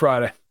 Enjoy your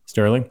Friday.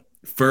 Sterling?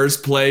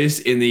 First place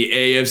in the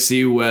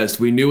AFC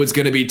West. We knew it's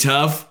going to be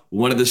tough.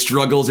 One of the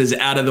struggles is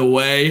out of the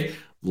way.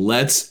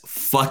 Let's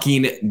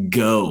fucking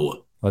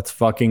go. Let's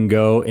fucking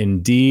go.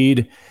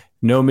 Indeed.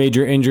 No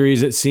major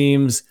injuries, it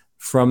seems,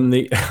 from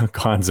the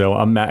Gonzo.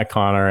 I'm Matt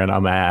Connor and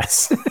I'm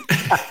ass.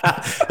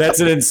 That's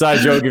an inside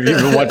joke. If you've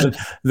been watching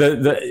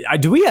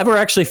do we ever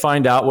actually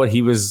find out what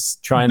he was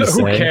trying to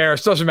say? Who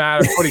cares? Doesn't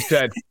matter what he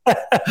said. One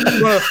of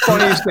the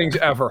funniest things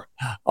ever.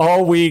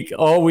 All week,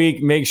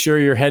 make sure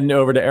you're heading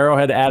over to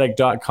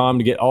arrowheadaddict.com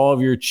to get all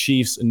of your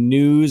Chiefs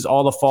news,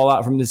 all the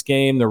fallout from this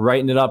game. They're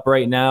writing it up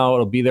right now.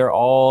 It'll be there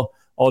all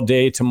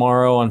day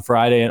tomorrow, on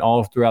Friday, and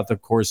all throughout the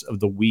course of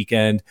the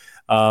weekend.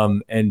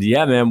 And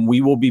yeah, man, we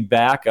will be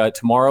back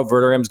tomorrow.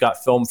 Verderam's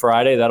got Film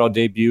Friday. That'll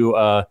debut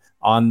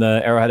on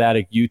the Arrowhead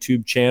Addict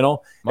YouTube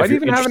channel. Might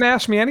even have an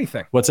Ask Me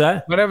Anything. What's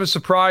that? Might have a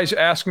surprise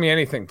Ask Me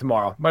Anything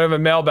tomorrow. Might have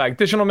a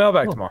additional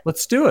mailbag tomorrow.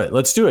 Let's do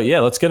it.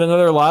 Yeah, let's get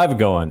another live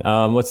going.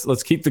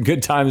 Let's keep the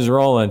good times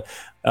rolling.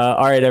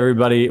 All right,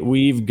 everybody,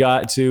 we've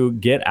got to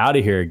get out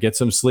of here, get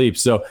some sleep.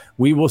 So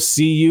we will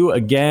see you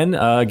again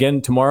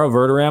tomorrow.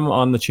 Verderam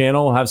on the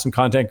channel. We'll have some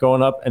content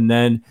going up, and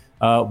then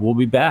we'll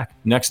be back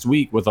next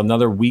week with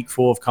another week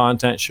full of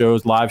content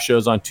shows, live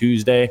shows on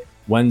Tuesday,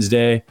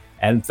 Wednesday,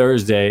 and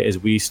Thursday as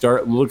we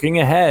start looking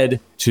ahead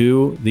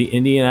to the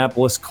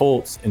Indianapolis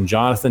Colts and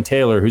Jonathan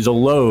Taylor, who's a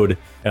load.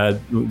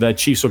 The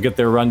Chiefs will get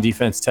their run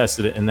defense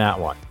tested in that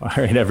one. All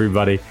right,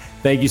 everybody.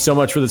 Thank you so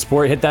much for the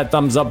support. Hit that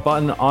thumbs up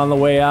button on the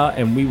way out,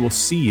 and we will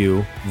see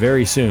you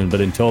very soon.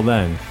 But until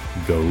then,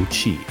 go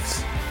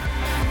Chiefs.